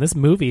action. And this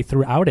movie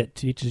throughout it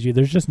teaches you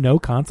there's just no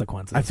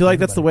consequences. I feel like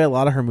that's the way a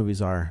lot of her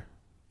movies are.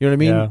 You know what I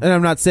mean? Yeah. And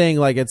I'm not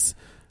saying it's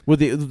with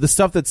the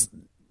stuff that's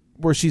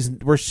where she's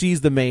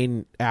the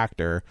main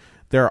actor.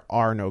 There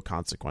are no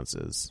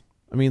consequences.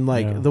 I mean,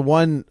 the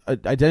one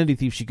Identity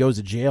Thief, she goes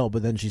to jail,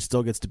 but then she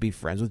still gets to be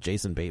friends with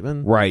Jason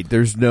Bateman. Right.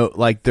 There's no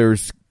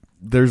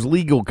there's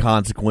legal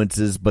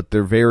consequences, but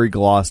they're very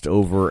glossed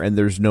over, and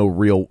that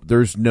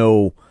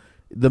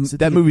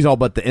movie's all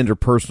about the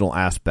interpersonal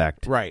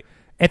aspect. Right.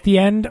 At the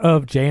end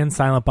of Jay and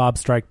Silent Bob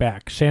Strike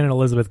Back, Shannon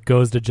Elizabeth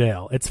goes to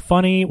jail. It's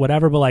funny,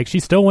 whatever, but she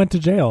still went to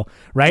jail,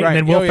 right? And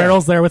then Will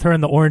Ferrell's there with her in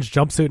the orange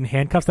jumpsuit and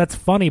handcuffs. That's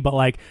funny,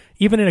 but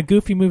even in a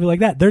goofy movie like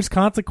that, there's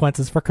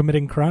consequences for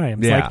committing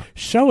crimes. Yeah.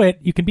 Show it,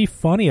 you can be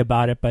funny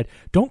about it, but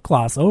don't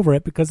gloss over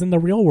it, because in the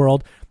real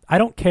world, I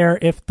don't care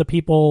if the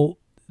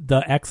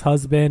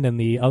ex-husband and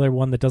the other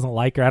one that doesn't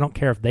like her, I don't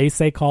care if they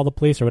say call the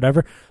police or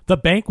whatever. The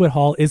banquet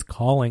hall is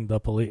calling the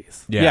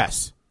police. Yeah.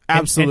 Yes.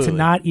 Absolutely. And to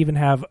not even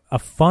have a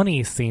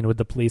funny scene with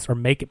the police or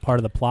make it part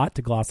of the plot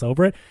to gloss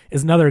over it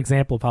is another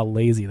example of how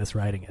lazy this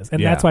writing is.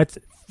 And that's why it's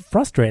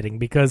frustrating,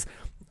 because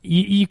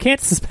you can't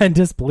suspend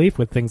disbelief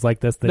with things like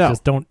this that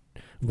just don't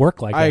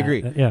work like that. I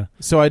agree. Yeah.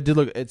 So I did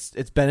look.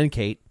 It's Ben and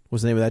Kate,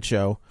 was the name of that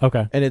show.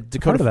 Okay. And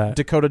I've heard of that.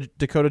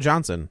 Dakota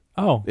Johnson.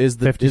 Oh, is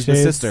the 50 is the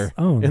Shades sister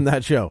own. in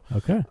that show.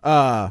 Okay.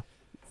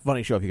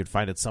 Funny show if you could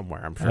find it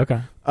somewhere, I'm sure.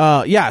 Okay.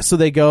 Yeah, so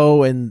they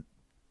go, and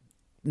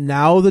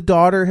now the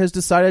daughter has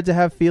decided to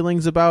have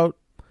feelings about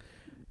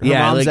her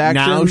mom's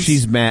actions. now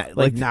she's mad.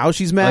 Now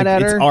she's mad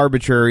at her. It's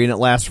arbitrary, and it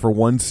lasts for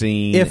one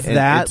scene. If and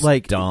that, it's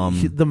like,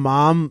 dumb. the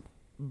mom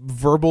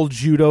verbal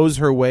judos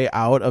her way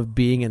out of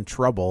being in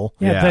trouble.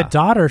 Yeah, the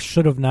daughter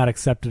should have not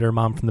accepted her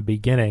mom from the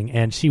beginning,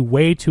 and she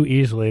way too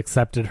easily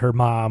accepted her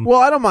mom. Well,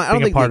 I don't mind. I don't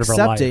being think a part of her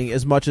accepting life.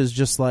 as much as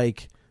just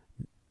like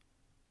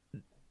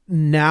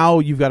now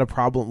you've got a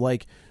problem.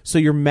 Like, so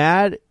you're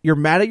mad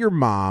at your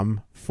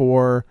mom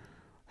for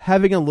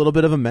having a little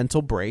bit of a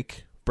mental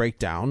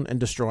breakdown and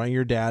destroying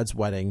your dad's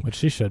wedding, which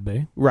she should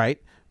be, right?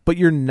 But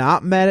you're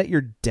not mad at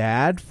your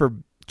dad for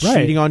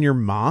cheating on your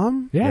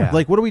mom. Yeah.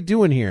 Like, what are we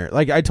doing here?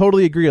 Like, I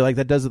totally agree. Like,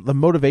 the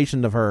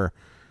motivation of her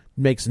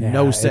makes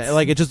no sense.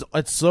 Like,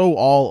 it's so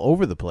all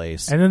over the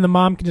place. And then the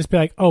mom can just be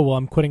like, "Oh, well,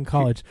 I'm quitting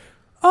college."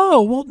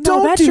 Oh, well, no,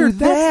 Don't that's do your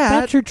that.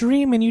 That's your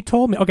dream, and you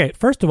told me. Okay,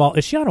 first of all,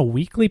 is she on a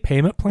weekly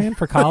payment plan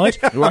for college?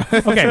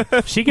 Okay,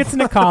 she gets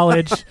into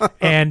college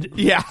and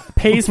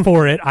pays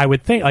for it. I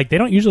would think, like, they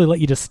don't usually let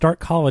you just start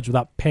college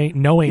without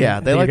knowing. Yeah,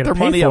 they that like you're their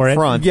gonna pay money for up it.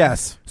 front.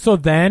 Yes. So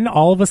then,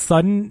 all of a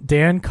sudden,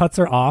 Dan cuts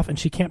her off, and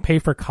she can't pay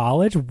for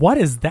college. What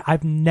is that?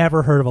 I've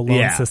never heard of a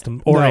loan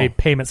system or a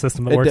payment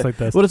system that works like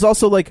this. But it's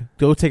also like,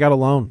 go take out a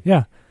loan.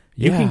 Yeah.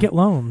 You can get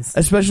loans,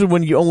 especially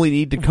when you only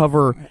need to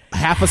cover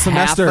half a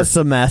semester.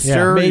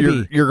 Yeah,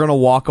 maybe you're going to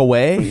walk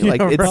away. Like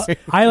it's,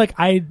 I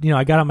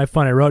got on my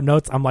phone. I wrote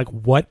notes. I'm like,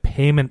 what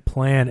payment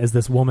plan is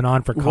this woman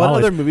on for college?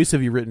 What other movies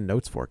have you written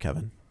notes for,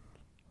 Kevin?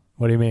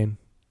 What do you mean?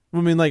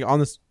 I mean, like on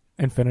this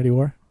Infinity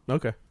War.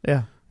 Okay,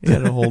 yeah, you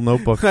had a whole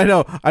notebook. I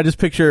know. I just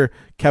picture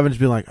Kevin's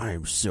being like, I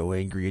am so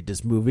angry at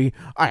this movie.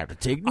 I have to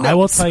take notes. I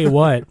will tell you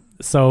what.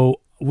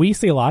 So. We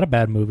see a lot of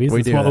bad movies.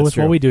 It's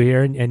what we do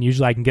here, and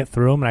usually I can get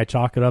through them, and I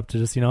chalk it up to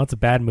just, it's a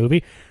bad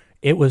movie.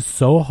 It was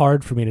so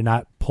hard for me to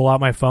not pull out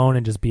my phone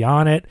and just be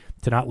on it,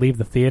 to not leave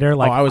the theater.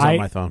 Like I was on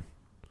my phone.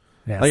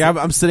 Yeah, like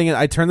I'm sitting.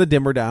 I turned the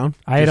dimmer down.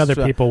 I had other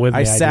people with me.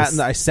 I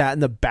sat in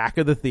the back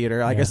of the theater.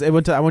 Like I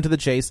went to the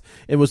Chase.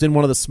 It was in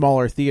one of the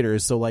smaller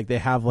theaters, so like they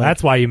have like.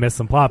 That's why you missed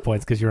some plot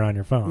points because you're on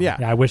your phone. Yeah,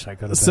 I wish I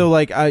could have. So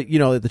like at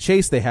the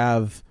Chase they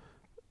have.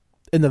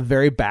 In the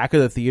very back of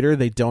the theater,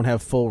 they don't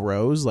have full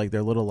rows. Like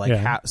they're little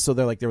so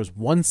they're like there was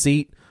one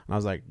seat, and I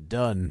was like,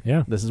 done.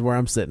 Yeah, this is where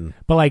I'm sitting.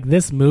 But like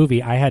this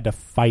movie, I had to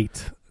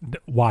fight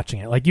watching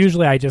it. Like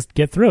usually, I just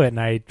get through it and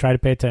I try to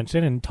pay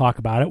attention and talk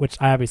about it, which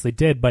I obviously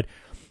did. But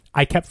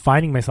I kept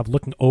finding myself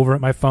looking over at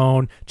my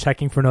phone,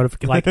 checking for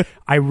notifications. Like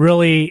I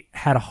really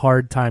had a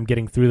hard time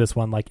getting through this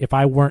one. Like if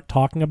I weren't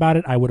talking about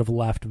it, I would have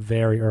left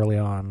very early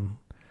on.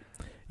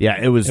 Yeah,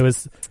 it was.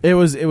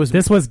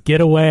 This was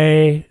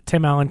Getaway,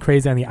 Tim Allen,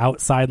 Crazy on the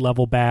Outside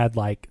level bad.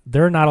 Like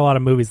there are not a lot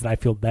of movies that I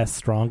feel this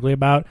strongly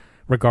about,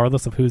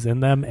 regardless of who's in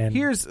them. And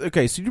so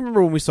do you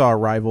remember when we saw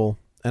Arrival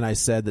and I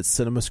said that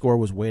CinemaScore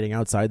was waiting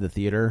outside the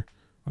theater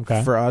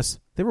for us?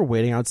 They were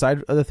waiting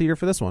outside of the theater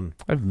for this one.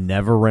 I've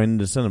never ran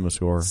into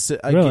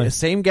CinemaScore. Really?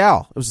 Same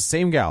gal. It was the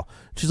same gal.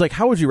 She's like,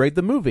 "How would you rate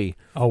the movie?"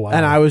 Oh wow!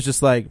 And I was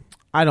just like,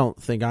 "I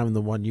don't think I'm the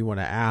one you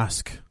want to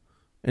ask."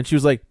 And she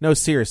was like, "No,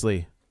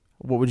 seriously.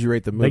 What would you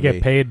rate the movie?" They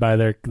get paid by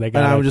their. And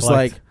I was just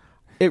like,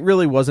 "It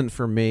really wasn't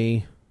for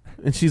me."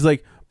 And she's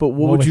like, "But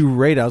what would you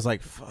rate?" I was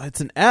like,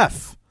 "It's an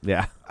F.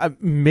 Yeah,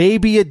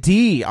 maybe a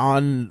D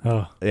on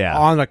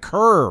a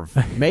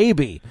curve,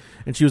 maybe."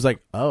 And she was like,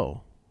 "Oh,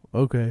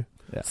 okay."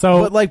 Yeah. So,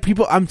 but like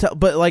people,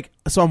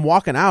 so I'm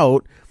walking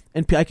out,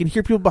 and I can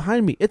hear people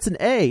behind me. It's an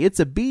A. It's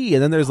a B.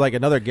 And then there's like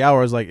another gal where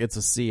I was like, "It's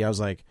a C." I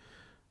was like,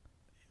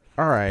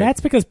 "All right."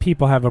 That's because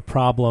people have a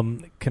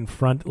problem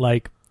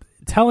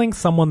telling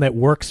someone that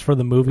works for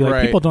the movie,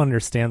 like people don't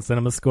understand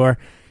CinemaScore,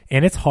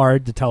 and it's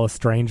hard to tell a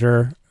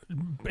stranger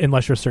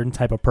unless you're a certain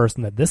type of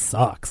person that this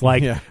sucks.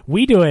 Like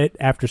we do it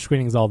after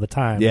screenings all the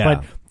time,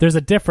 but there's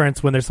a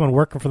difference when there's someone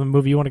working for the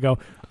movie. You want to go,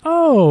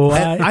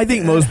 I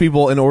think most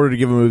people, in order to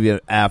give a movie an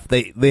F,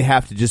 they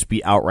have to just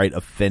be outright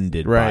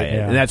offended by it,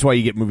 and that's why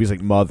you get movies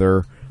like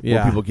Mother,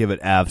 where people give it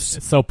Fs.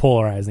 It's so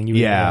polarizing.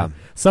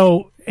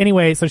 So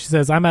anyway, so she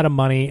says, I'm out of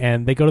money,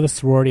 and they go to the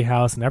sorority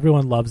house, and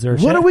everyone loves her.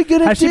 What are we going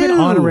to do? Has she been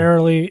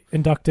honorarily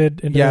inducted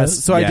into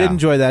this? So I did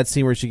enjoy that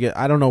scene where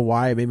I don't know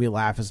why it made me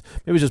laugh. Maybe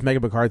it was just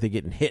Megan McCarthy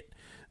getting hit.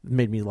 It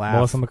made me laugh.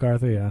 Melissa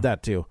McCarthy, yeah.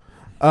 That too.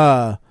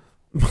 I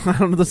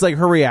don't know, that's like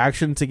her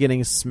reaction to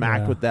getting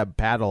smacked with that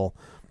paddle.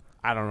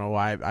 I don't know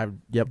why.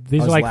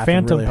 These are like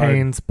phantom really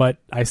pains, but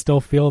I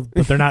still feel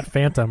that they're not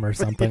phantom or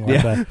something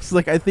like that. It's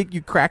like, I think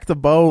you cracked the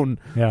bone.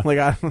 Yeah.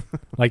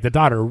 Like the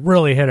daughter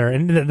really hit her.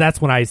 And that's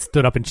when I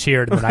stood up and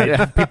cheered.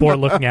 And people were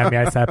looking at me.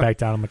 I sat back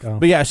down. I'm like, oh.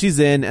 But yeah, she's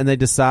in, and they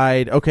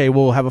decide, okay,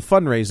 we'll have a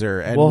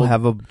fundraiser. And we'll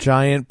have a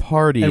giant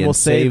party and we'll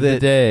save the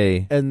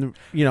day. And,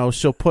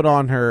 she'll put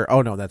on her...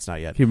 Oh, no, that's not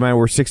yet. Keep in mind,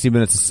 we're 60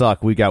 minutes to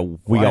suck. We got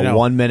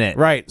 1 minute.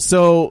 Right.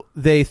 So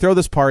they throw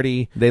this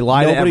party. They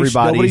lie to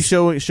everybody.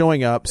 Nobody's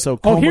showing up. So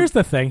here's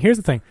the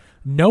thing.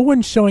 no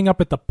one's showing up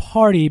at the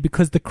party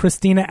because the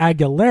Christina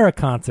Aguilera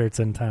concert's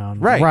in town.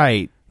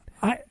 Right.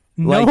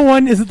 No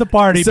one is at the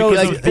party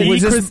because of the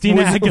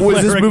Christina Aguilera.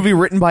 Was this movie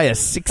written by a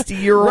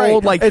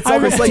 60-year-old? Right. Like, It's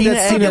almost like Christina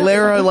that scene-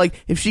 Aguilera,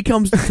 like, if she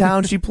comes to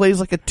town, she plays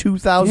like a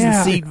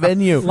 2,000-seat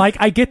venue. Like,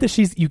 I get that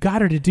you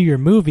got her to do your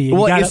movie. You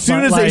Well, gotta, as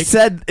soon as like, they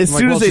said she's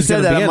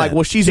gonna that, be I'm in like, it.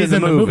 well, she's in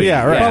the movie.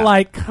 Yeah, right. But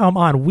like, come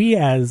on, we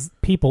as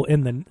people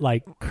in the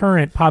like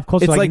current pop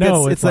culture, It's like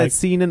no, it's like that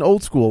scene in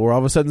Old School where all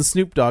of a sudden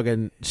Snoop Dogg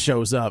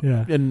shows up.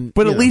 Yeah. And,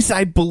 But you at know. least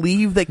I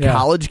believe that Yeah.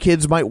 college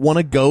kids might want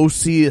to go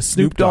see a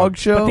Snoop Dogg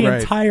show. But the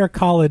Right. entire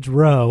college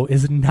row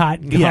is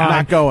not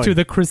not going. to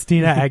the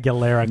Christina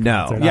Aguilera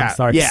No. concert. Yeah. I'm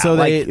sorry. Yeah, So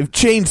like they- if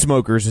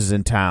Chainsmokers is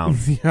in town,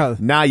 Yeah.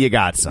 now you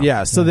got some.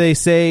 Yeah, so they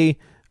say,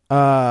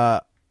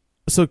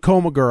 so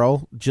Coma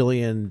Girl,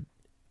 Jillian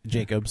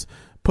Jacobs,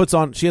 puts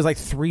on, she has like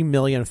 3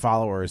 million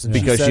followers. And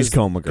she Because says- she's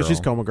Coma Girl. Because she's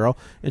Coma Girl.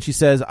 And she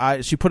says,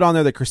 she put on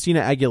there that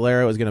Christina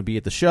Aguilera was going to be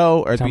at the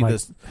show, or Sound be like-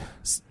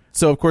 this.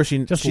 So of course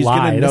she's Just going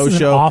lie. to This no is an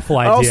show. awful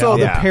idea. Also,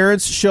 Yeah. the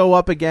parents show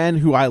up again.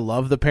 Who I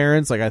love the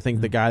parents. Like I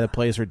think the guy that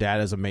plays her dad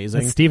is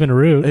amazing. It's Stephen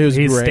Root. It was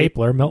He's great.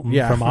 Stapler, Milton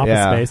Yeah. from Office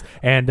Yeah. Space,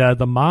 and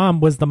the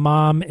mom was the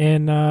mom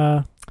in.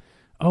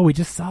 We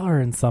just saw her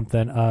in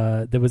something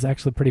that was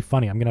actually pretty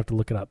funny. I'm gonna have to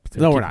look it up.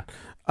 No, we're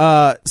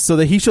not. So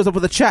that he shows up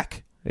with a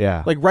check.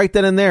 Yeah. Like right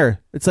then and there.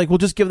 It's like, well,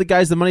 just give the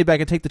guys the money back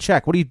and take the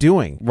check. What are you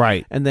doing?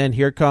 Right. And then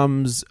here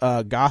comes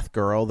Goth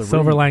Girl. The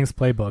Silver room- Lang's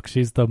Playbook.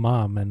 She's the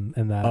mom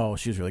in that. Oh,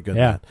 she's really good.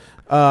 Yeah. At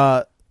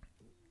that.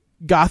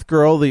 Goth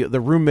Girl,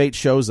 the roommate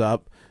shows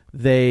up.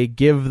 They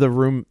give the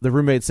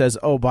roommate says,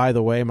 "Oh, by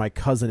the way, my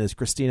cousin is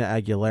Christina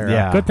Aguilera."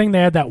 Yeah. Good thing they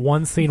had that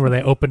one scene where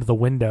they opened the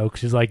window. 'Cause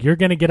she's like, "You're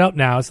gonna get up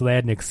now," so they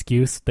had an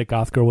excuse that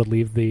Goth Girl would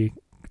leave the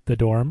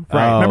dorm.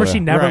 Right. Remember, Oh,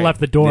 she never right. left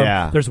the dorm.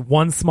 Yeah. There's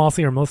one small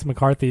scene where Melissa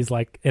McCarthy's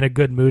like in a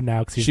good mood now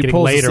because she's She getting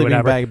pulls the late or sleeping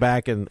whatever. bag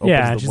back and opens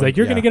Yeah, the and she's window. like,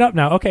 "You're gonna Yeah. get up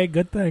now." Okay,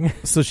 good thing.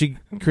 So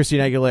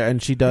Christina Aguilera, and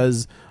she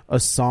does a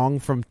song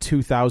from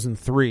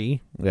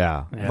 2003.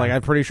 Yeah. Yeah. Like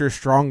I'm pretty sure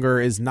 "Stronger"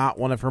 is not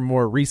one of her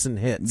more recent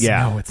hits.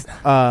 Yeah. No, it's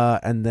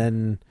not. And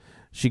then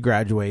she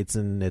graduates,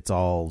 and it's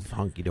all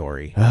hunky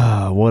dory.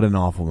 What an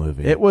awful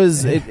movie. It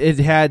was. It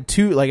had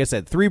two, like I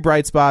said, 3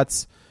 bright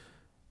spots,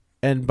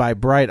 and by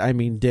bright I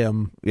mean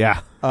dim. Yeah.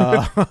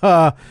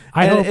 I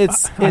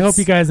and hope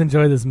you guys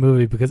enjoy this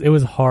movie because it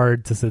was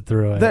hard to sit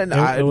through it. Then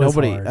It was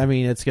nobody. hard. I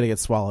mean, it's gonna get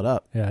swallowed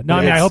up. Yeah. No,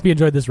 I mean, I hope you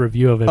enjoyed this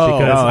review of it Oh,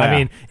 because, yeah. I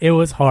mean, it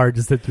was hard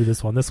to sit through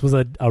this one. This was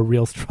a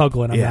real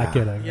struggle, and I'm Yeah. not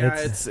kidding.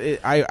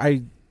 Yeah,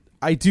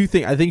 I do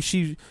think. I think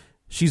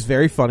she's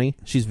very funny.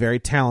 She's very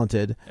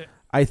talented.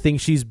 I think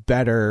she's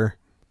better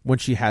when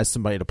she has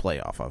somebody to play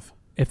off of.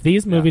 If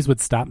these movies would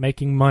stop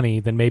making money,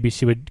 then maybe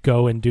she would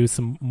go and do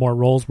some more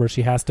roles where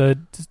she has to,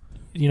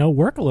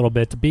 work a little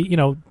bit to be,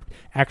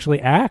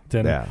 actually act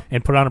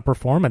and put on a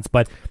performance.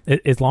 But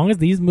as long as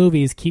these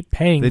movies keep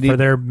paying for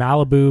their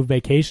Malibu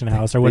vacation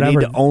house or They whatever,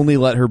 need to only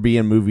let her be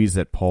in movies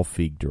that Paul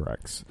Feig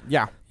directs.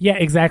 Yeah. yeah,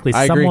 exactly.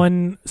 I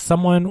agree.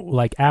 Someone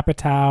like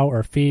Apatow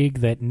or Feig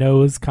that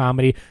knows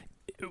comedy.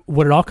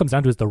 What it all comes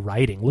down to is the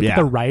writing. Look Yeah. at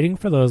the writing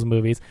for those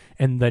movies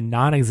and the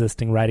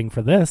non-existing writing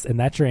for this, and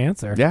that's your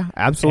answer. Yeah,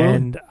 absolutely.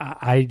 And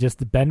I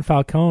just Ben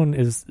Falcone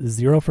is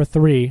 0 for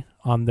 3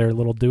 on their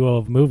little duo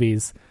of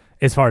movies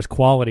as far as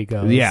quality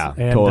goes. Yeah,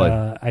 and, totally.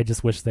 I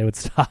just wish they would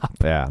stop.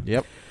 Yeah.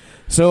 Yep.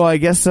 So I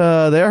guess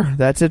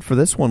that's it for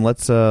this one.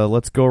 Let's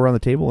go around the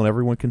table and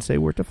everyone can say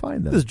where to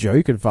find them. This is Joe.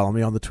 You can follow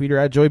me on the Twitter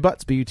at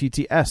JoeyButts,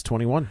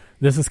 BUTTS21.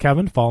 This is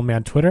Kevin. Follow me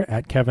on Twitter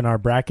at Kevin R.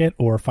 Brackett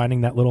or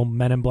finding that little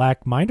Men in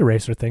Black mind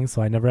eraser thing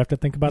so I never have to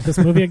think about this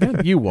movie again.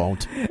 You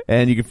won't.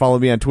 And you can follow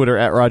me on Twitter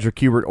at Roger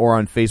Kubert or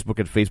on Facebook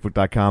at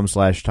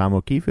Facebook.com/Tom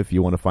O'Keefe. If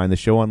you want to find the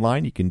show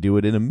online, you can do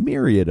it in a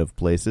myriad of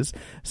places,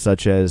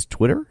 such as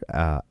Twitter,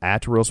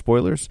 at Real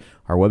Spoilers,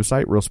 our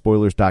website,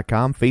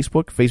 realspoilers.com,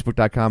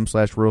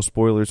 Facebook.com/Real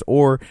Spoilers,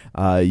 or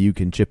you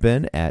can chip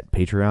in at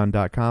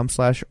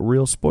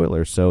Patreon.com/Real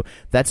Spoilers. So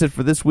that's it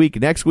for this week.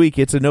 Next week,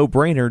 it's a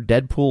no-brainer,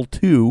 Deadpool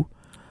 2.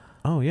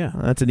 Oh, yeah.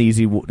 That's an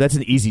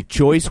easy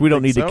choice. We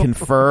don't need to so.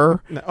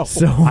 confer. No.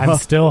 So I'm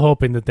still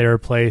hoping that they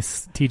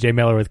replace T.J.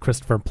 Miller with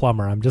Christopher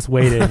Plummer. I'm just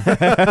waiting.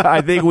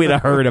 I think we'd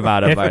have heard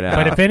about it by now.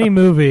 But if any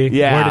movie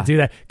Yeah. were to do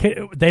that,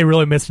 they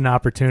really missed an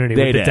opportunity.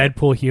 They With the did.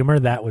 Deadpool humor,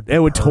 that would be It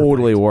would perfect.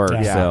 totally work.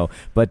 Yeah. So,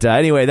 but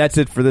anyway, that's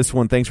it for this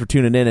one. Thanks for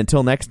tuning in.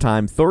 Until next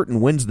time, Thornton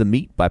wins the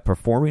meet by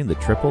performing the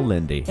Triple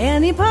Lindy.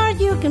 Any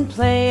part you can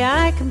play,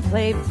 I can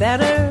play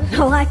better.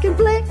 No, I can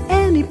play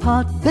any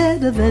part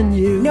better than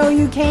you. No,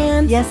 you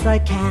can. Yes, I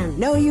can.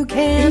 No, you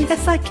can.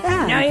 Yes, I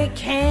can. No, you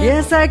can't.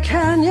 Yes, I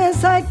can.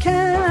 Yes, I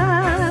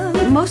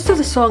can. Most of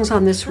the songs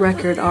on this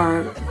record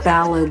are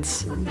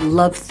ballads,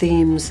 love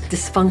themes,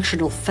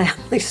 dysfunctional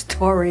family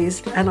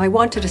stories, and I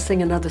wanted to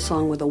sing another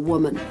song with a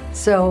woman.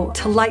 So,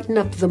 to lighten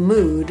up the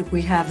mood,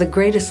 we have the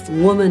greatest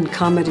woman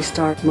comedy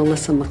star,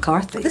 Melissa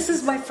McCarthy. This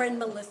is my friend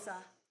Melissa.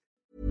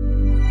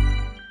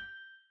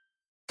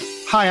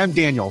 Hi, I'm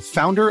Daniel,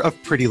 founder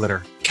of Pretty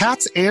Litter.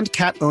 Cats and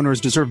cat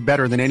owners deserve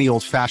better than any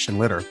old-fashioned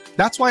litter.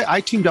 That's why I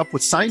teamed up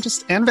with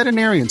scientists and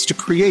veterinarians to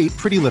create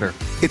Pretty Litter.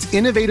 Its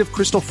innovative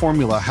crystal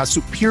formula has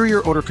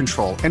superior odor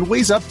control and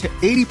weighs up to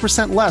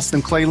 80% less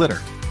than clay litter.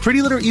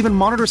 Pretty Litter even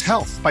monitors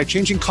health by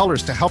changing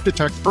colors to help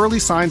detect early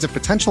signs of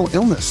potential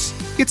illness.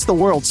 It's the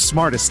world's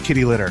smartest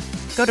kitty litter.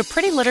 Go to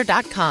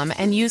prettylitter.com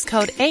and use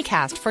code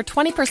ACAST for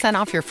 20%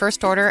 off your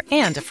first order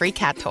and a free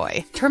cat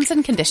toy. Terms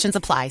and conditions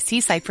apply.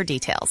 See site for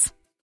details.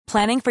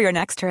 Planning for your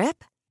next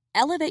trip?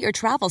 Elevate your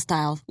travel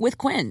style with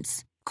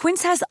Quince.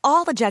 Quince has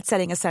all the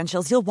jet-setting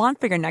essentials you'll want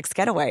for your next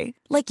getaway,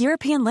 like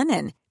European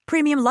linen,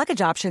 premium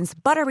luggage options,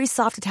 buttery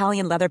soft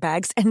Italian leather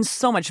bags, and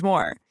so much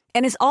more.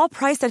 And is all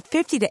priced at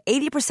 50 to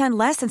 80%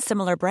 less than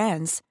similar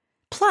brands.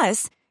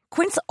 Plus,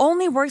 Quince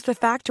only works with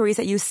factories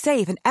that use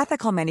safe and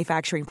ethical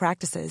manufacturing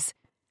practices.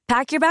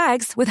 Pack your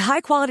bags with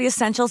high-quality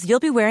essentials you'll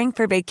be wearing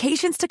for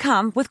vacations to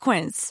come with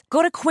Quince.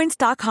 Go to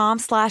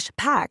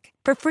quince.com/pack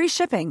for free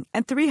shipping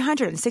and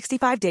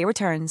 365-day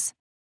returns.